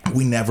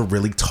we never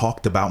really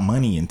talked about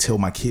money until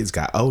my kids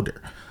got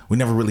older. We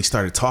never really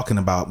started talking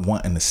about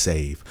wanting to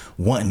save,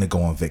 wanting to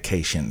go on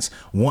vacations,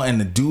 wanting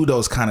to do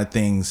those kind of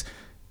things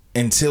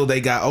until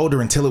they got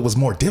older, until it was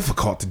more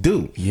difficult to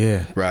do.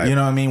 Yeah. Right. You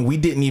know what I mean? We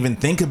didn't even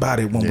think about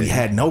it when we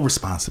had no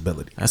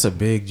responsibility. That's a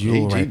big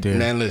jewel right there.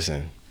 Man,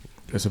 listen.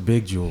 That's a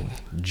big jewel.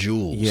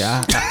 Jewels.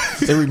 Yeah.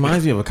 It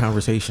reminds me of a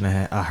conversation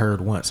I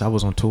heard once. I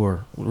was on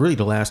tour. Really,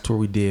 the last tour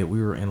we did,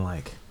 we were in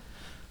like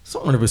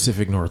somewhere in the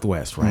Pacific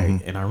Northwest,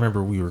 right? And I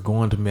remember we were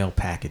going to mail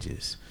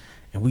packages.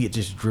 And we had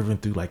just driven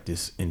through like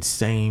this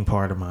insane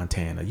part of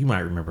Montana. You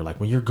might remember, like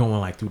when you're going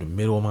like through the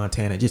middle of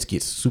Montana, it just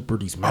gets super,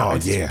 these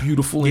mountains, it's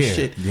beautiful and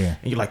shit. Yeah.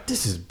 And you're like,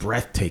 this is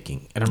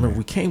breathtaking. And I remember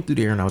we came through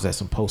there and I was at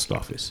some post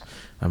office.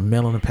 I'm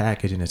mailing a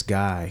package and this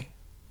guy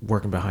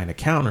working behind the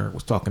counter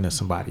was talking to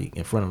somebody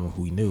in front of him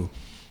who he knew.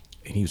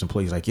 And he was in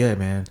place, he's like, yeah,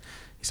 man.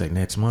 He's like,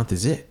 next month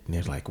is it. And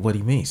they're like, what do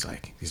you mean? He's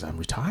like, I'm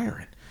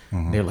retiring.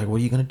 And they're like, what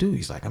are you going to do?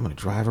 He's like, I'm going to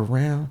drive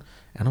around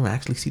and I'm gonna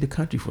actually see the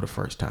country for the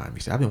first time.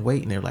 He said, I've been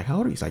waiting. They're like, how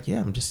old are you? He's like, yeah,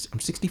 I'm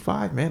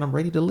 65, man. I'm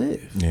ready to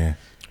live. Yeah.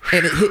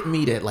 And it hit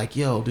me that like,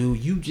 yo,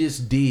 dude, you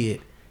just did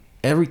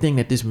everything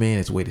that this man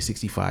has waited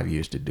 65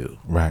 years to do.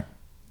 Right.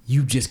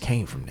 You just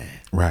came from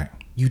that. Right.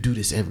 You do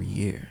this every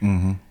year.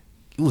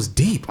 It was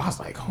deep. I was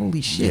like,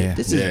 holy shit,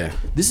 Yeah.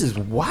 this is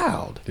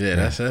wild. Yeah,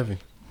 that's heavy.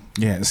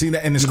 Yeah. See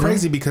that, and it's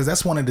crazy because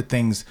that's one of the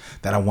things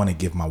that I want to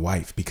give my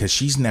wife, because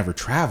she's never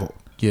traveled.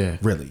 Yeah.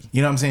 Really.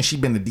 You know what I'm saying? She's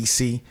been to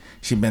DC.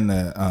 She's been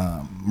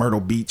to Myrtle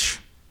Beach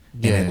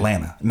in Yeah.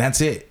 Atlanta. And that's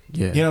it.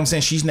 Yeah. You know what I'm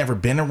saying? She's never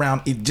been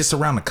just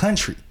around the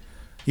country.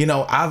 You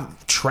know,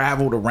 I've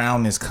traveled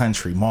around this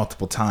country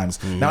multiple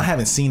times. Now, I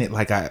haven't seen it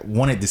like I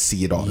wanted to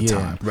see it all the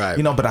time. Right.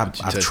 You know, but But I've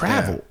you touched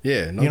traveled. down.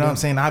 Yeah, no you know what I'm doubt.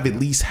 saying? I've at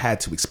least had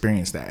to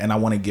experience that. And I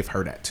want to give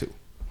her that too.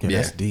 Yeah, Yeah.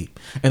 that's deep.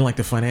 And like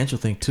the financial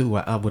thing too,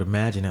 I would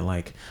imagine that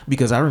like,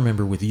 because I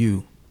remember with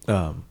you,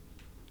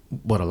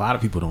 what a lot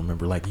of people don't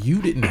remember, like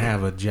you didn't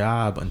have a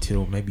job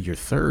until maybe your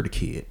third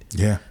kid.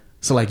 Yeah.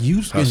 So like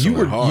you Hustling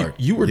were hard.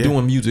 you were Yeah.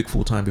 doing music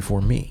full time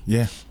before me.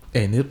 Yeah.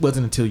 And it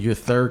wasn't until your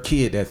third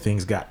kid that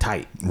things got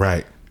tight,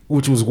 Right.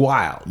 which was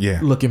wild. Yeah.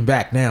 Looking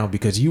back now,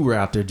 because you were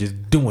out there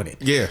just doing it.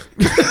 Yeah.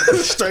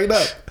 Straight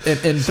up.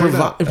 And Straight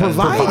up.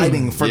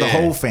 providing. For the Yeah.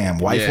 whole fam.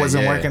 Wife Yeah,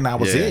 wasn't yeah, working. That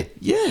was yeah. it.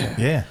 Yeah.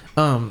 Yeah.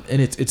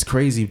 And it's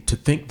crazy to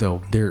think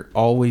though, there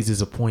always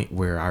is a point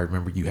where I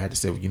remember you had to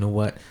say, well, you know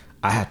what?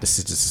 I have to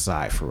sit this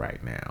aside for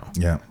right now.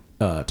 Yeah.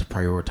 To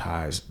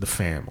prioritize the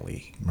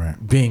family. Right.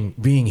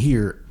 Being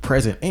here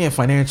present and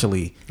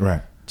financially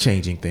Right.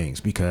 changing things,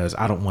 because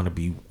I don't want to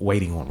be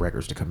waiting on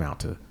records to come out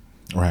to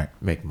Right.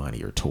 make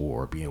money or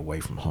tour or be away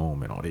from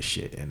home and all this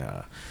shit. And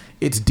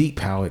it's deep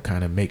how it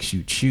kind of makes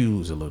you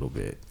choose a little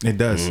bit. It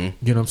does. You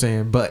know what I'm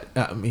saying? But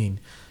I mean,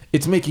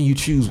 it's making you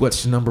choose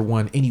what's number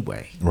one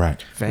anyway.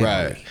 Right. Family.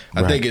 Right.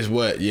 I think it's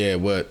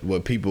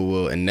what people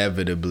will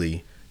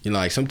inevitably,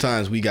 like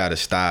sometimes we got to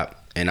stop.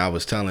 And I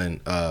was telling,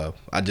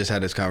 I just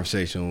had this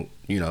conversation,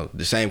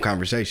 the same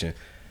conversation.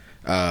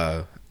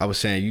 I was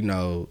saying,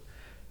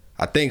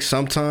 I think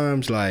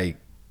sometimes like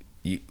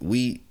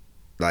we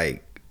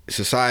like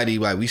society,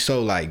 like we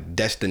so like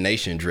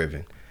destination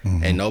driven,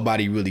 and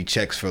nobody really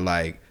checks for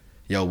like,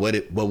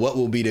 what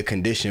will be the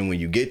condition when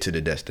you get to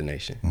the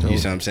destination? You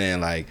see what I'm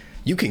saying? Like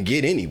you can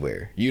get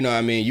anywhere, you know what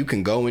I mean? You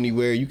can go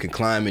anywhere, you can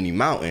climb any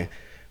mountain,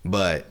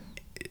 but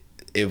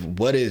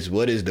what is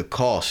the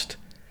cost?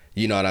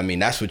 You know what I mean?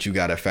 That's what you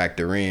got to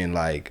factor in.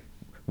 Like,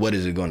 what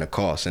is it going to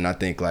cost? And I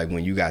think like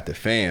when you got the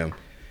fam,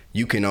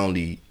 you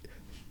can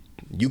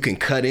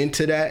cut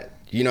into that.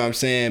 You know what I'm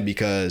saying?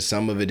 Because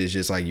some of it is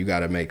just like you got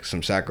to make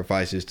some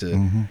sacrifices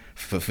to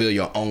fulfill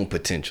your own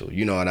potential.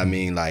 You know what I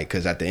mean? Like,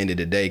 because at the end of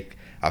the day,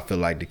 I feel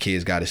like the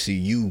kids got to see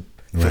you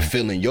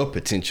fulfilling your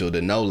potential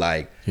to know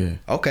like,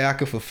 okay, I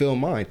can fulfill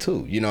mine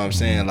too. You know what I'm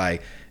saying?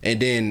 Like, and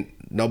then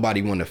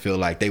nobody want to feel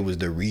like they was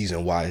the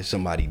reason why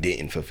somebody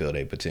didn't fulfill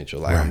their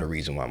potential. Like I'm the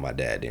reason why my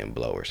dad didn't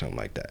blow or something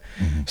like that.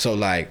 So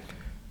like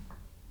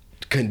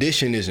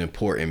condition is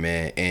important,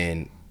 man.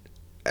 And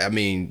I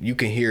mean, you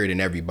can hear it in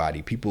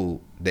everybody.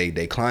 People, they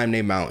climb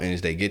their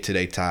mountains, they get to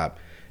their top,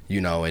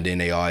 and then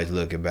they always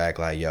looking back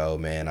like, yo,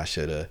 man, I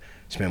should have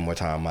spent more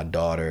time with my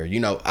daughter.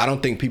 I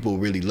don't think people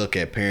really look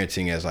at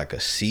parenting as like a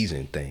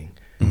season thing.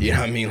 You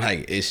know what I mean?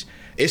 Like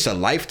it's a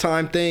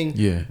lifetime thing.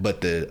 Yeah.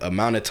 But the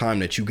amount of time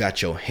that you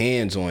got your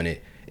hands on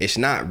it, it's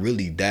not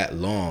really that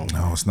long.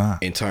 No, it's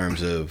not. In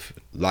terms of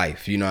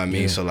life, you know what I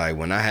mean? Yeah. So like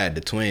when I had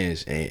the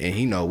twins, and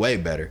he know way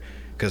better,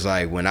 cause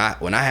like when I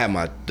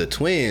had the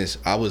twins,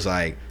 I was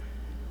like,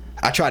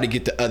 I tried to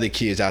get the other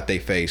kids out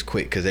their face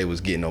quick because they was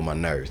getting on my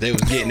nerves. They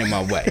was getting in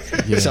my way.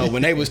 So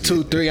when they was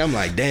 2, 3, I'm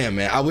like, damn,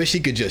 man, I wish he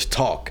could just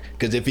talk.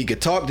 Because if he could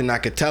talk, then I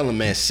could tell him,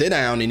 man, sit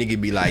down. And he could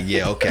be like,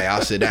 yeah, okay,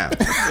 I'll sit down.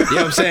 You know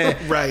what I'm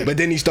saying? Right. But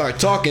then he start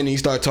talking, and he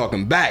start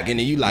talking back. And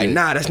then you like,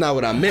 nah, that's not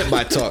what I meant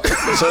by talk.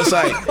 So it's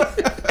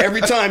like,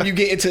 every time you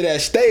get into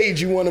that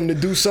stage, you want him to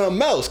do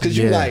something else. Because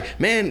you like,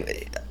 man,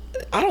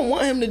 I don't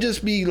want him to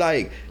just be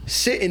like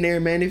sitting there,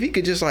 man. If he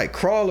could just like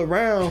crawl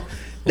around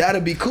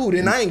that'll be cool.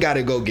 Then I ain't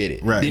gotta go get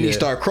it. Right. Then he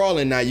start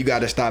crawling. Now you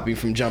gotta stop him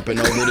from jumping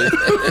over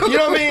the. You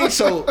know what I mean?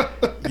 So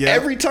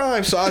every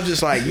time, so I was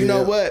just like, you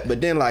know what?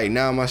 But then like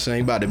now my son,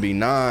 he about to be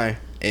 9,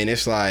 and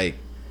it's like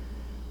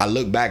I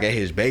look back at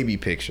his baby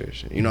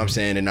pictures. You know what I'm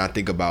saying? And I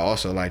think about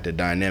also like the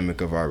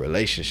dynamic of our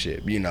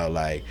relationship. You know,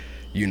 like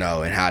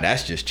and how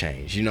that's just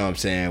changed. You know what I'm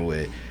saying?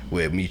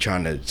 With me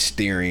trying to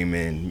steer him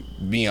and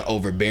being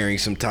overbearing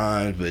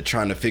sometimes, but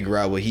trying to figure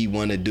out what he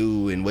want to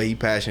do and what he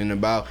passionate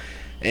about.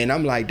 And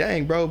I'm like,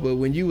 dang, bro, but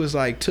when you was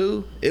like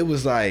 2, it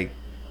was like,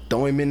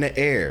 throw him in the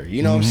air.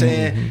 You know what I'm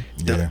saying?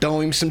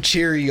 Throw him some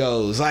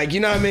Cheerios. Like,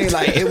 you know what I mean?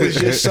 Like, it was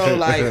just so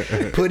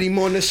like, put him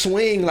on the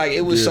swing. Like,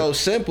 it was so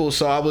simple.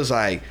 So I was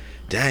like,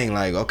 dang,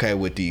 like, okay,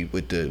 with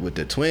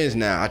the twins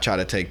now, I try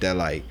to take that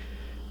like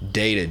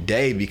day to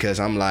day, because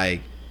I'm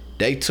like,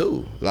 they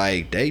 2,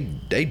 like they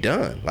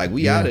done, like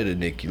we out of the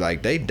NICU,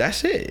 like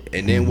that's it.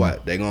 And then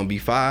what? They gonna be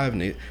 5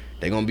 and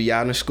they gonna be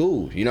out in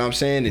school. You know what I'm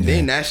saying? And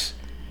then that's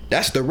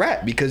the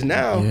wrap, because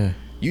now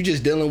you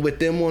just dealing with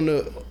them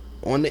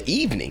on the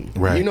evening.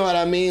 Right. You know what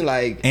I mean?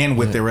 Like, and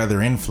with their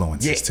other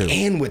influences too.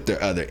 And with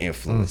their other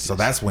influences. So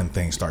that's when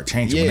things start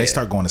changing. When they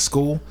start going to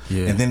school,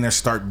 and then they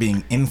start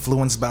being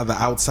influenced by the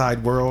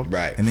outside world.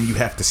 Right. And then you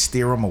have to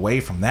steer them away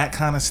from that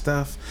kind of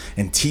stuff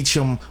and teach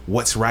them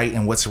what's right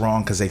and what's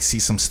wrong, because they see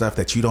some stuff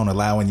that you don't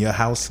allow in your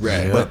house,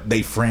 but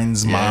they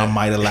friends' mom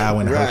might allow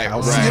in her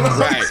house.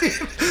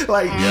 Right.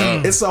 Like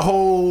it's a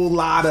whole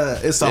lot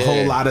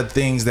of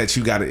things that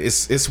you got to.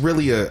 It's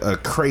really a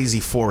crazy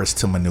forest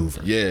to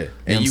maneuver. Yeah.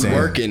 And you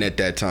working at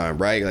that time,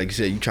 right? Like you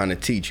said, you trying to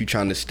teach, you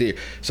trying to steer.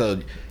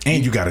 So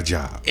and you got a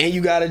job.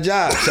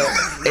 So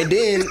and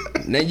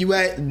then you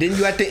at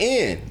the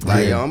end.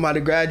 Like, yo, I'm about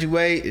to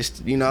graduate. It's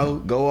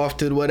go off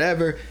to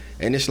whatever,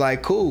 and it's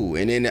like cool.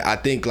 And then I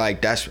think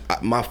like that's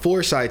my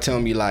foresight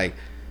telling me like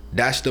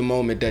that's the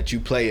moment that you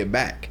play it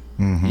back.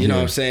 You know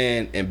what I'm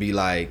saying? And be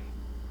like,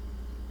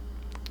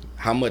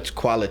 how much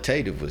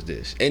qualitative was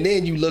this? And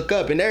then you look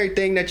up and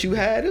everything that you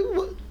had,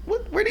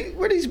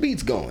 where these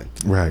beats going?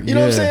 Right. You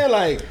know what I'm saying?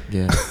 Like,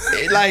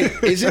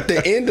 like, is it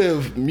the end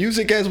of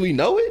music as we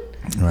know it?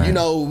 Right. You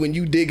know, when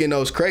you dig in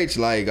those crates,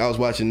 like I was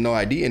watching No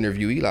ID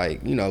interview, he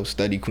like,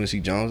 studied Quincy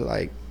Jones.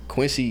 Like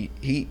Quincy,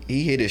 he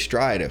hit his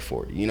stride at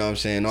 40. You know what I'm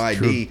saying? No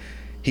ID,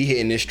 he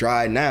hitting his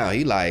stride now.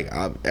 He like,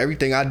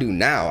 everything I do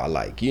now, I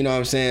like. You know what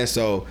I'm saying?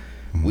 So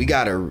we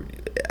gotta,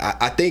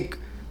 I think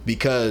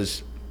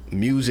because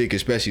music,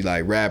 especially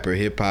like rap or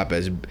hip hop,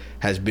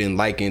 has been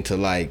likened to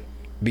like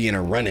being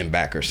a running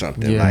back or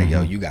something. Like,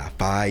 yo, you got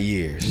 5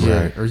 years.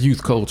 Right. Or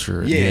youth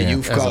culture.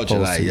 Youth culture.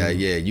 Like,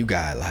 you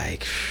got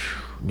like,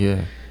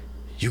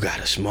 you got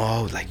a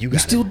small, like, you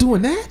still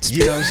doing that?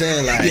 You know what I'm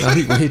saying? Like,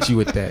 he gonna hit you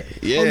with that.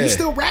 Yeah. Oh, you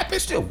still rapping?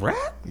 Still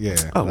rap?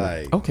 Yeah. Oh,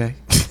 like, okay.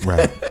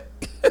 Right.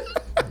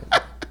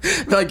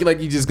 like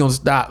you just gonna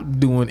stop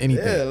doing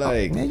anything. Yeah,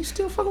 like, man, you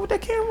still fucking with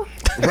that camera?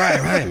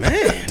 Right,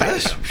 man.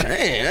 That's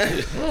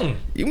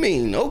you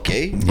mean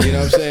okay? You know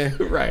what I'm saying?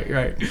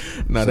 right.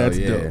 No, that's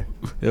dope.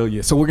 Hell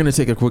yeah. So we're gonna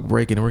take a quick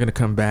break, and we're gonna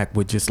come back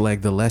with just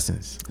like the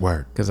lessons.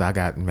 Word. Because I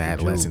got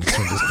mad lessons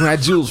from this.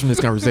 Mad jewels from this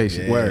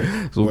conversation.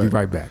 Word. So we'll be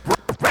right back.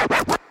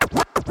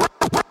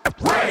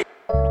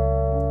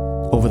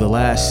 Over the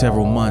last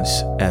several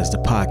months, as the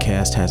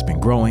podcast has been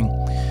growing,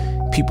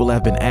 people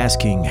have been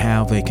asking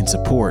how they can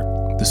support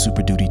the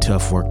Super Duty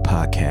Tough Work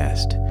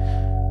podcast.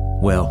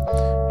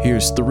 Well,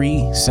 here's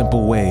 3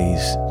 simple ways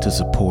to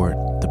support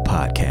the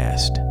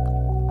podcast.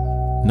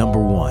 Number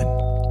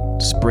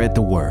 1, spread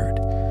the word.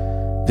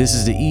 This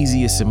is the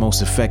easiest and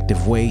most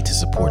effective way to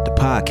support the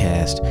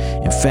podcast.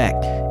 In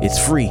fact,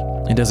 it's free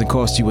and doesn't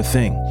cost you a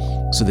thing,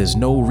 so there's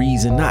no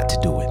reason not to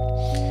do it.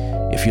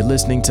 If you're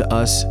listening to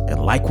us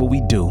and like what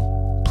we do,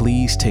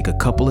 please take a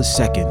couple of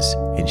seconds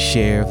and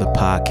share the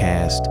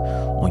podcast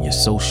on your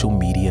social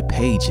media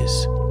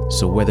pages.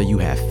 So whether you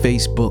have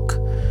Facebook,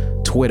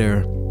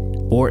 Twitter,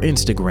 or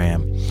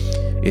Instagram,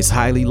 it's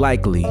highly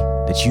likely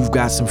that you've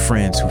got some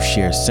friends who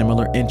share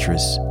similar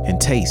interests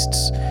and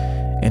tastes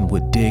and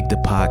would dig the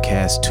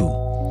podcast too.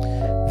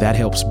 That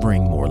helps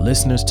bring more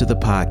listeners to the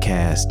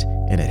podcast,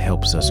 and it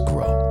helps us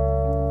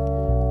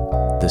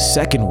grow. The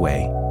second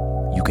way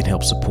you can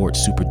help support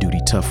Super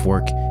Duty Tough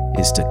Work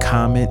is to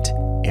comment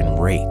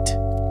and rate.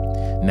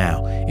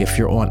 Now, if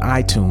you're on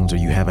iTunes or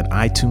you have an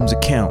iTunes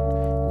account,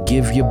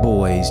 give your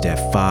boys that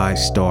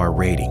 5-star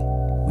rating.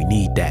 We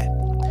need that.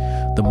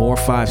 The more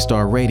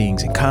 5-star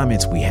ratings and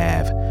comments we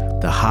have,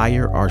 the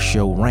higher our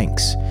show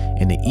ranks,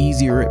 and the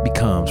easier it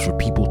becomes for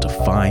people to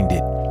find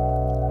it.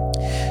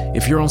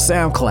 If you're on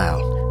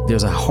SoundCloud,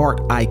 there's a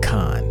heart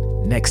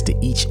icon next to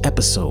each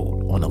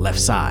episode on the left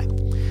side.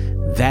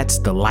 That's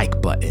the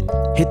like button.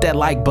 Hit that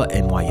like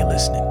button while you're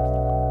listening.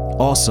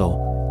 Also,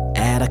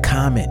 add a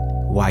comment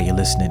while you're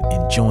listening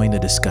and join the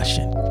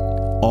discussion.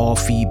 All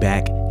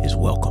feedback is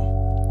welcome.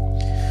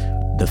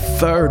 The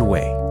third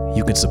way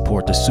you can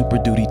support the Super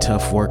Duty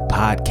Tough Work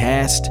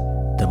podcast,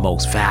 the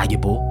most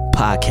valuable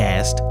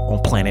podcast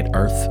on planet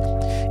Earth,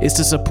 is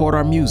to support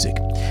our music.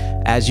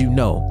 As you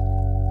know,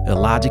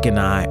 Illogic and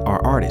I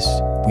are artists.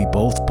 We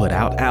both put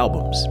out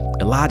albums.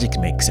 Logic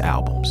makes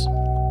albums.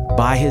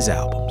 Buy his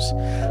albums.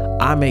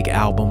 I make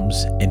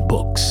albums and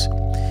books.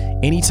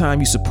 Anytime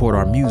you support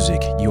our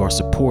music, you are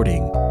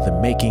supporting the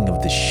making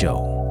of this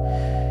show.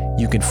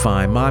 You can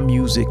find my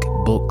music,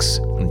 books,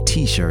 and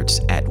t-shirts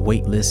at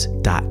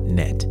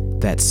weightless.net.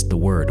 That's the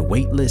word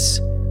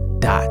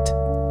weightless.net.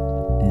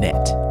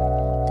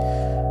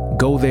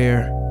 Go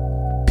there,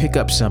 pick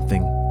up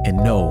something, and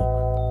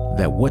know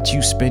that what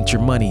you spent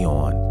your money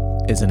on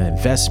is an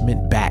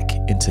investment back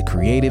into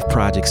creative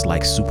projects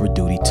like Super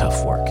Duty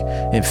Tough Work.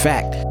 In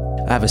fact,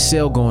 I have a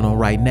sale going on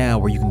right now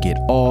where you can get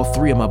all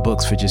 3 of my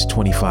books for just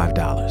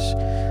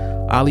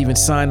 $25. I'll even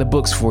sign the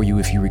books for you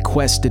if you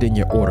request it in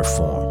your order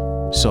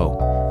form. So,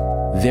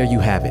 there you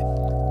have it.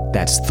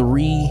 That's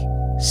 3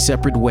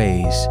 separate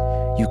ways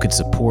you can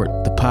support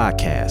the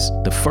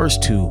podcast. The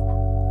first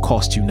 2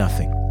 cost you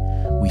nothing.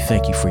 We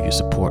thank you for your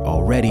support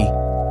already.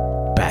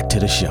 Back to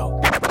the show.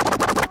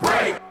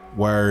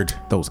 Word.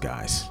 Those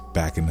guys.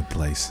 Back in the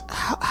place.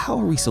 How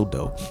are we so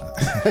dope?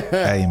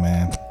 Hey,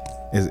 man.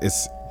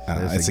 It's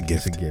a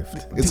gift.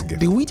 It's a gift.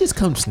 Did we just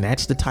come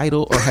snatch the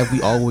title, or have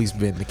we always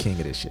been the king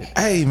of this shit?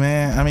 Hey,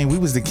 man. I mean, we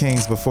was the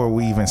kings before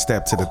we even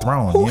stepped to the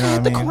throne. Who you know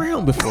had what the I mean?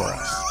 crown before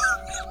us?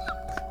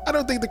 I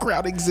don't think the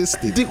crown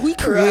existed. Did we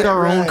create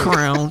our own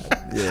crown?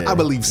 Yeah. I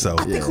believe so.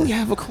 I think we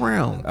have a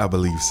crown. I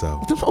believe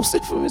so. The most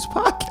infamous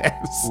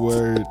podcast.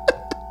 Word.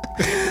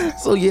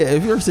 So yeah,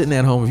 if you're sitting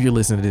at home, if you're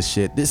listening to this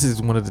shit, this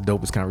is one of the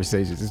dopest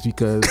conversations. It's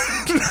because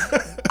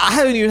I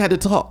haven't even had to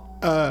talk.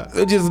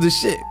 Just the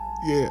shit.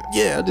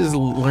 Yeah, I'm just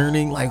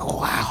learning. Like,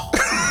 wow.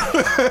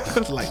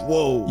 Like,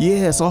 whoa.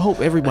 Yeah, so I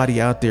hope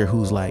everybody out there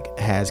who's like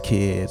has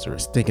kids or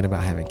is thinking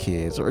about having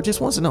kids or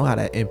just wants to know how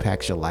that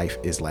impacts your life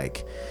is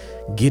like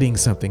getting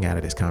something out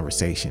of this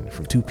conversation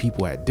from 2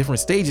 people at different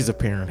stages of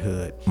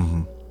parenthood.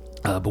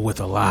 But with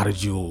a lot of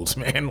jewels,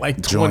 man,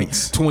 like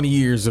 20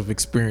 years of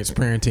experience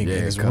parenting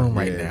in this room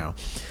right now.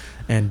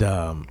 And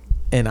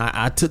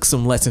I took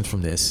some lessons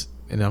from this,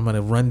 and I'm going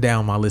to run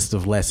down my list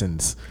of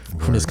lessons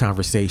from this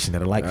conversation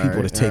that I'd like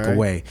people to take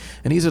away.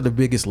 And these are the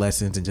biggest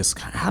lessons and just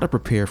how to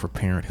prepare for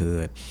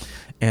parenthood.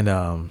 And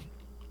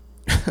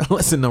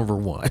lesson number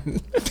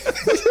 1.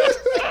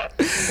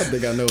 I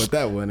think I know what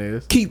that one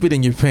is. Keep it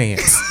in your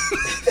pants.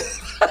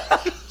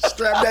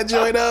 Strap that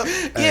joint up.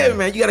 Yeah,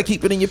 man, you got to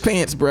keep it in your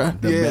pants, bruh.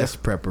 The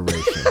best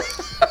preparation.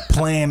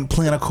 Plan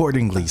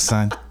accordingly,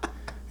 son.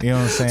 You know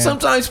what I'm saying?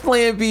 Sometimes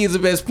plan B is the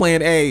best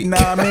plan A. Know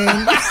what I mean?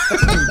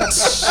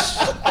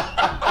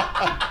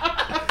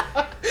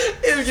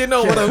 If you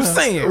know what I'm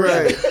saying.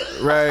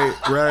 Right.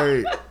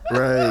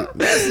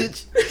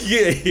 Message.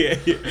 Yeah.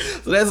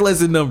 So that's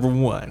lesson number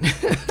 1.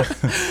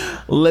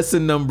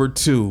 Lesson number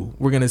 2,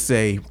 we're going to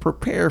say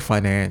prepare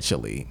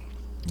financially.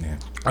 Yeah.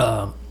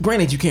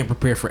 Granted, you can't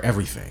prepare for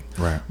everything.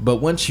 Right. But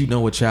once you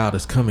know a child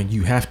is coming,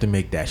 you have to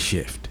make that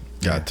shift.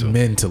 Got to.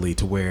 Mentally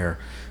to where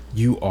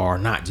you are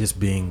not just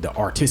being the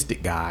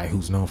artistic guy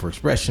who's known for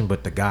expression,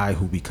 but the guy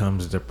who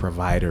becomes the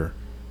provider,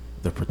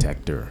 the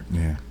protector,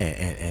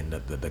 and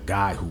the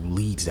guy who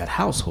leads that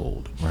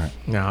household. Right.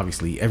 Now,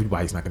 obviously,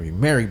 everybody's not going to be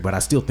married, but I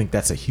still think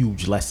that's a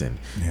huge lesson.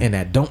 And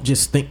that don't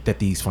just think that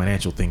these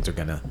financial things are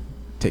going to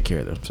take care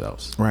of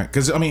themselves. Right.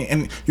 Because, I mean,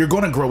 and you're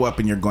going to grow up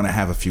and you're going to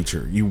have a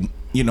future.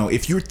 You know,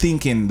 if you're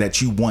thinking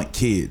that you want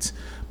kids,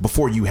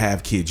 before you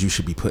have kids, you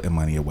should be putting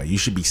money away. You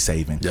should be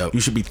saving. Yep.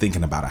 You should be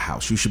thinking about a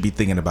house. You should be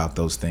thinking about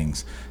those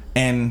things.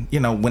 And, you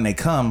know, when they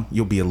come,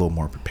 you'll be a little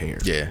more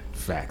prepared. Yeah.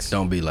 Facts.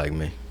 Don't be like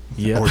me.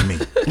 Yeah. Or me.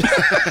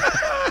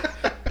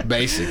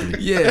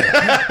 Basically. Yeah.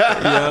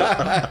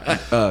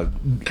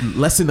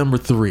 Lesson number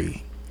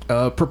 3,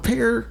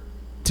 prepare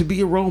to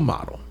be a role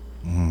model.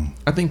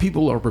 I think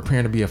people are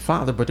preparing to be a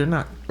father, but they're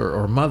not,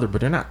 or mother,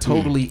 but they're not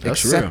totally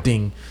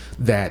accepting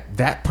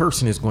that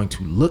person is going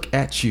to look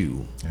at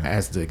you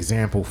as the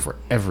example for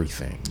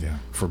everything,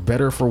 for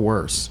better or for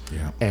worse.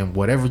 And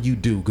whatever you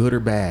do, good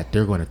or bad,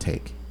 they're going to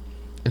take.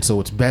 And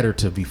so it's better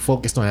to be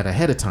focused on that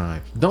ahead of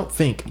time. Don't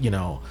think,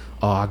 oh,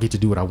 I'll get to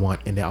do what I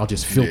want and then I'll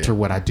just filter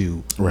what I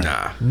do. Right.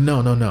 Nah.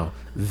 No.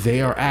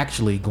 They are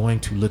actually going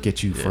to look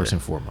at you first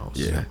and foremost.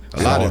 Yeah.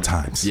 A lot of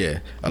times. Yeah.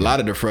 A lot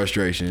of the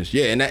frustrations.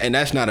 Yeah. And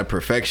that's not a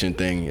perfection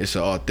thing. It's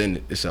an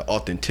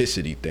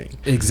authenticity thing.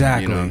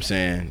 Exactly. You know what I'm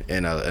saying?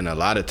 And a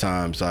lot of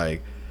times,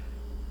 like,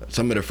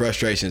 some of the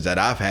frustrations that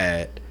I've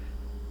had,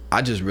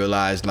 I just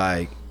realized,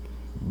 like,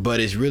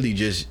 but it's really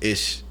just,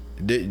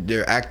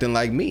 they're acting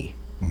like me.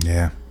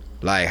 Yeah.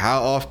 Like,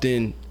 how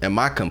often am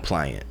I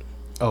compliant?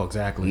 Oh,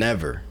 exactly.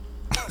 Never.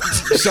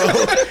 So,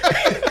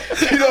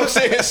 you know what I'm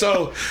saying?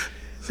 So,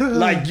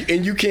 like,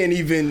 and you can't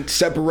even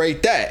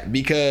separate that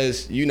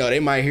because,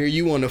 they might hear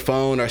you on the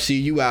phone or see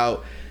you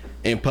out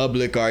in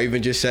public or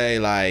even just say,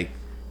 like,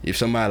 if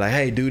somebody like,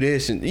 hey, do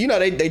this. And,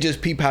 they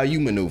just peep how you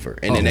maneuver.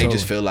 And then they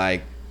just feel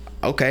like,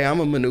 okay,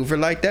 I'm a maneuver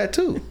like that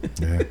too.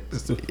 Yeah.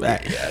 That's a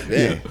fact.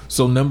 Yeah.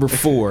 So number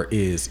 4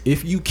 is,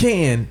 if you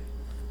can,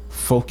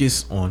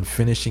 focus on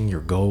finishing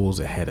your goals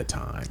ahead of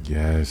time.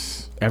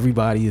 Yes.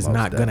 Everybody is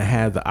not going to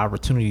have the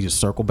opportunity to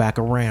circle back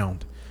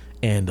around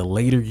And the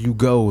later you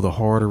go, the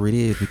harder it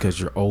is because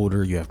you're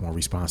older, you have more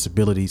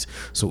responsibilities.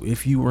 So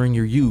if you were in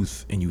your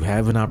youth and you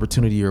have an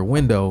opportunity or a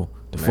window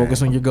to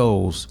focus on your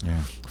goals,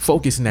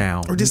 focus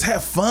now. Or just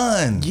have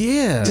fun.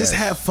 Yeah. Just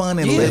have fun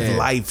and live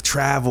life,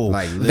 travel,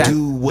 Like,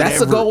 do whatever.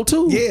 That's a goal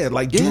too. Yeah,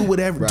 like do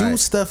whatever. Do Right.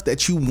 stuff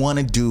that you want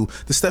to do,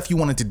 the stuff you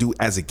wanted to do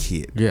as a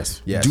kid.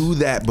 Yes. Yes. Do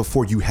that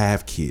before you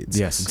have kids.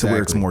 Yes, To where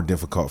it's exactly. more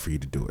difficult for you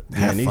to do it.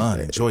 Have need fun.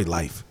 that. Enjoy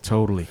life.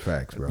 Totally.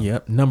 Facts, bro.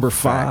 Yep. Number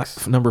five.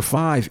 Facts. Number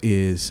 5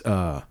 is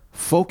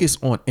focus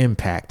on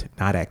impact,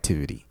 not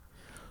activity.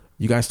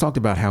 You guys talked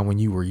about how when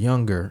you were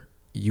younger,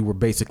 you were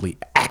basically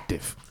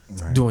active,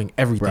 doing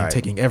everything, Right.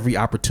 taking every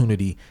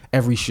opportunity,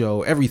 every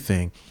show,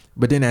 everything.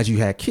 But then as you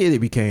had kids, it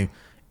became,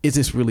 is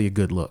this really a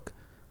good look?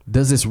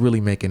 Does this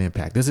really make an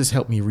impact? Does this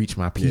help me reach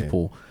my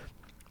people?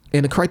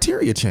 And the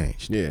criteria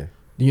changed. Yeah.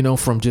 You know,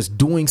 from just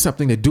doing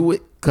something to do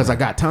it because I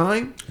got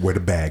time. Where the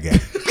bag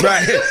at?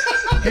 Right.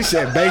 He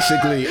said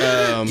basically,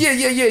 Yeah.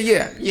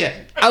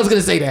 I was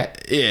gonna say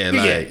that. yeah,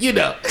 like you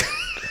know.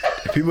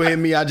 if people hit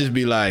me, I just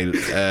be like,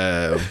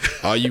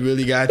 all you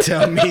really gotta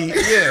tell me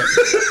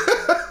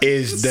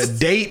is the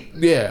date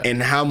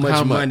and how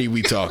much money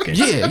we talking.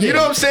 Yeah. You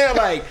know what I'm saying?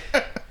 Like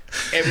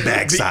and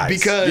Bag size.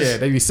 because Yeah,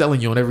 they be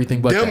selling you on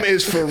everything but them that.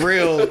 is for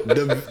real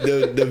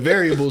the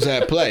variables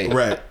at play.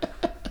 Right.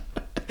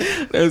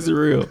 That's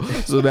real.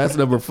 So that's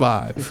number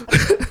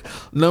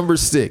 5. Number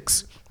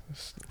 6,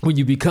 when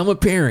you become a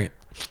parent,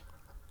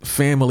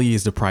 family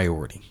is the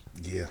priority.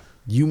 Yeah.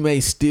 You may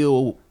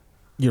still,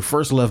 your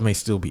first love may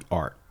still be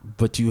art,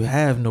 but you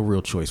have no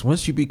real choice.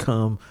 Once you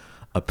become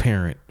a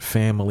parent,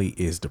 family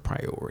is the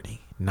priority,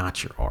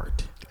 not your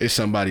art. It's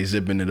somebody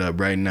zipping it up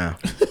right now.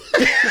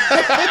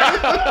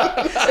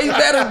 They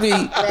better be.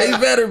 They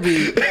better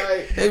be.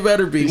 They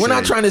better be. We're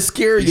not said- trying to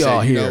scare He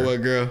y'all said, you here. know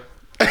what, girl?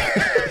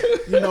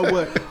 You know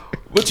what?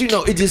 But you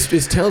know, it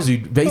just tells you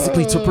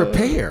basically to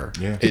prepare.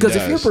 Yeah. It Because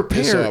if you're does.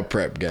 It's all prepared,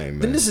 prep game, man.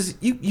 then this is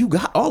you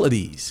got all of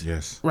these.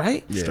 Yes.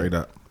 Right? Straight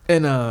up.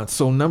 And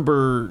so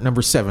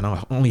number 7,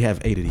 I only have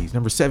 8 of these.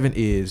 Number 7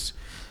 is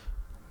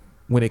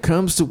when it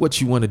comes to what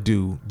you want to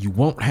do, you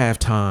won't have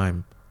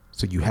time,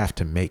 so you have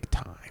to make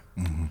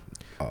time.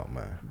 Oh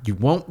man. You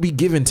won't be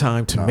given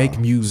time to make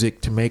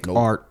music, to make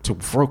art, to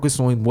focus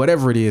on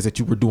whatever it is that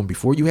you were doing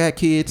before you had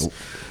kids.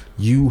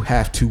 You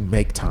have to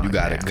make time. You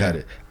gotta now. cut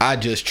it. I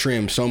just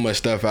trimmed so much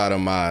stuff out of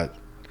my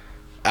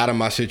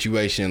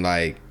situation.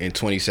 Like in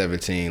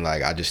 2017,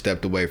 like I just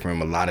stepped away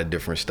from a lot of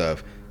different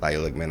stuff. Like,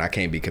 look, man, I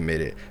can't be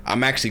committed.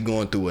 I'm actually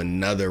going through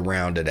another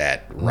round of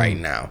that right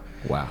now.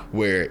 Wow.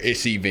 Where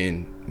it's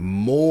even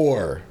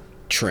more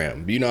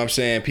trim. You know what I'm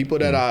saying? People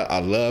that I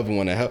love and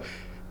want to help.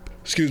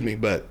 Excuse me,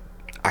 but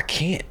I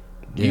can't.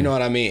 You know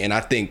what I mean? And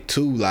I think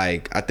too,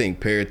 like, I think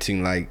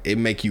parenting, like, it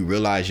make you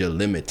realize your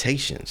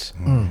limitations.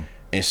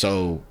 And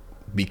so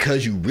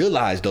because you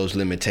realize those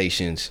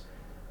limitations,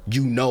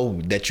 you know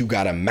that you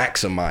gotta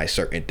maximize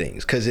certain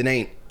things because it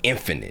ain't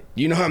infinite.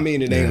 You know what I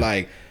mean? It ain't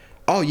like,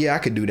 oh yeah, I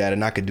could do that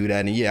and I could do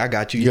that and yeah, I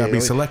got you. You gotta yeah, be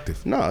oh,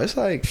 selective. No, it's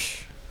like,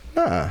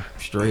 nah.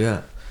 Straight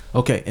up.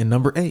 Okay, and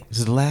number 8, this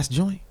is the last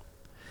joint.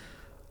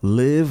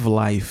 Live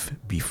life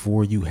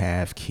before you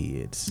have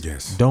kids.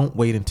 Yes. Don't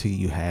wait until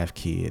you have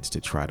kids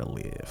to try to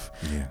live.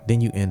 Yeah.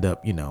 Then you end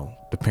up, you know,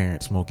 the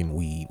parents smoking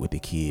weed with the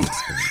kids,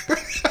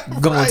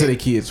 and going to the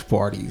kids'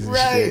 parties and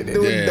shit. And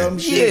doing dumb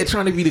yeah,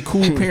 trying to be the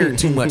cool parent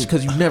too much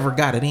because you never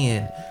got it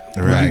in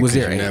when Right, you was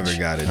 'cause their you age. never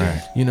got it.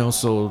 Right. You know,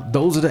 so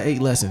those are the 8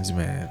 lessons,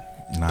 man.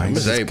 Nice. Them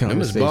is eight- them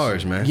is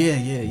bars, man. Yeah.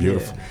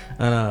 Beautiful.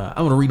 And I'm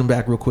gonna read them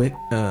back real quick,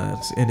 and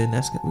then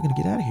we're gonna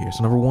get out of here.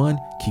 So number 1,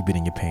 keep it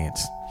in your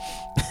pants.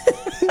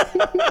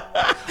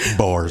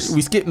 Bars.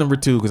 We skipped number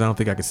 2 because I don't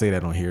think I could say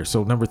that on here.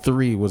 So number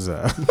 3 was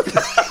number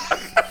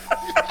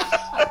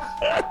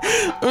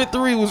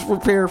 3 was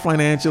prepare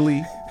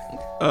financially.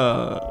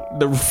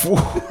 Number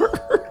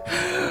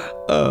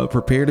 4,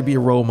 prepare to be a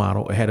role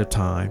model ahead of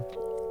time.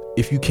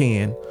 If you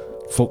can,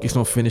 focus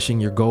on finishing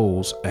your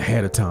goals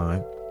ahead of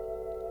time.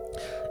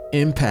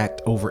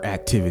 Impact over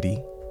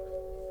activity.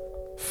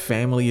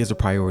 Family is a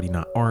priority,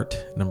 not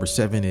art. Number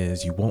 7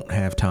 is you won't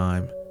have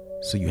time,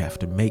 so you have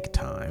to make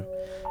time.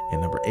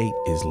 And number 8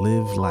 is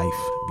live life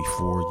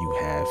before you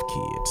have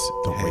kids.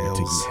 Don't wait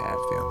until you have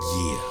them.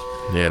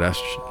 Yeah,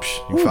 that's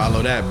you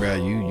follow that, bro.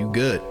 You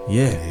good.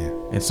 Yeah.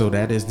 And so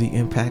that is the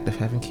impact of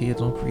having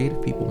kids on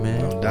creative people, man.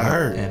 No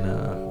doubt. And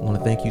I want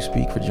to thank you,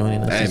 Speak, for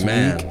joining us Hey this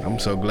man, week. I'm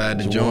so glad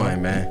to Juwan,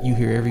 join, man. You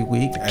here every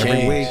week.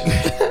 Every week.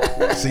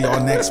 See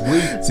y'all next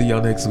week. See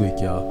y'all next week,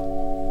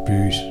 y'all.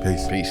 Peace.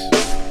 Peace. Peace.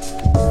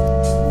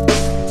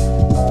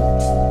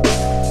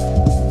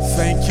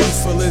 Thank you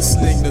for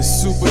listening to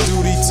Super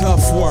Duty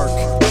Tough Work.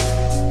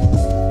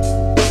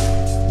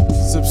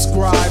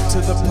 Subscribe to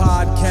the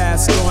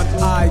podcast on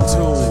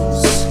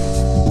iTunes.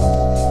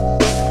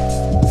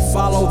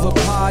 Follow the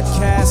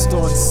podcast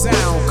on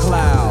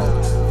SoundCloud.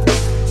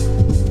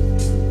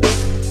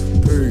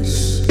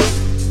 Peace.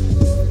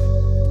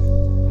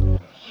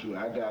 Shoot, I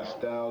got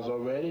styles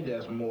already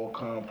that's more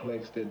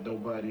complex that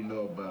nobody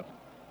know about.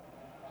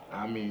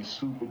 I mean,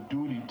 super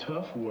duty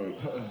tough work.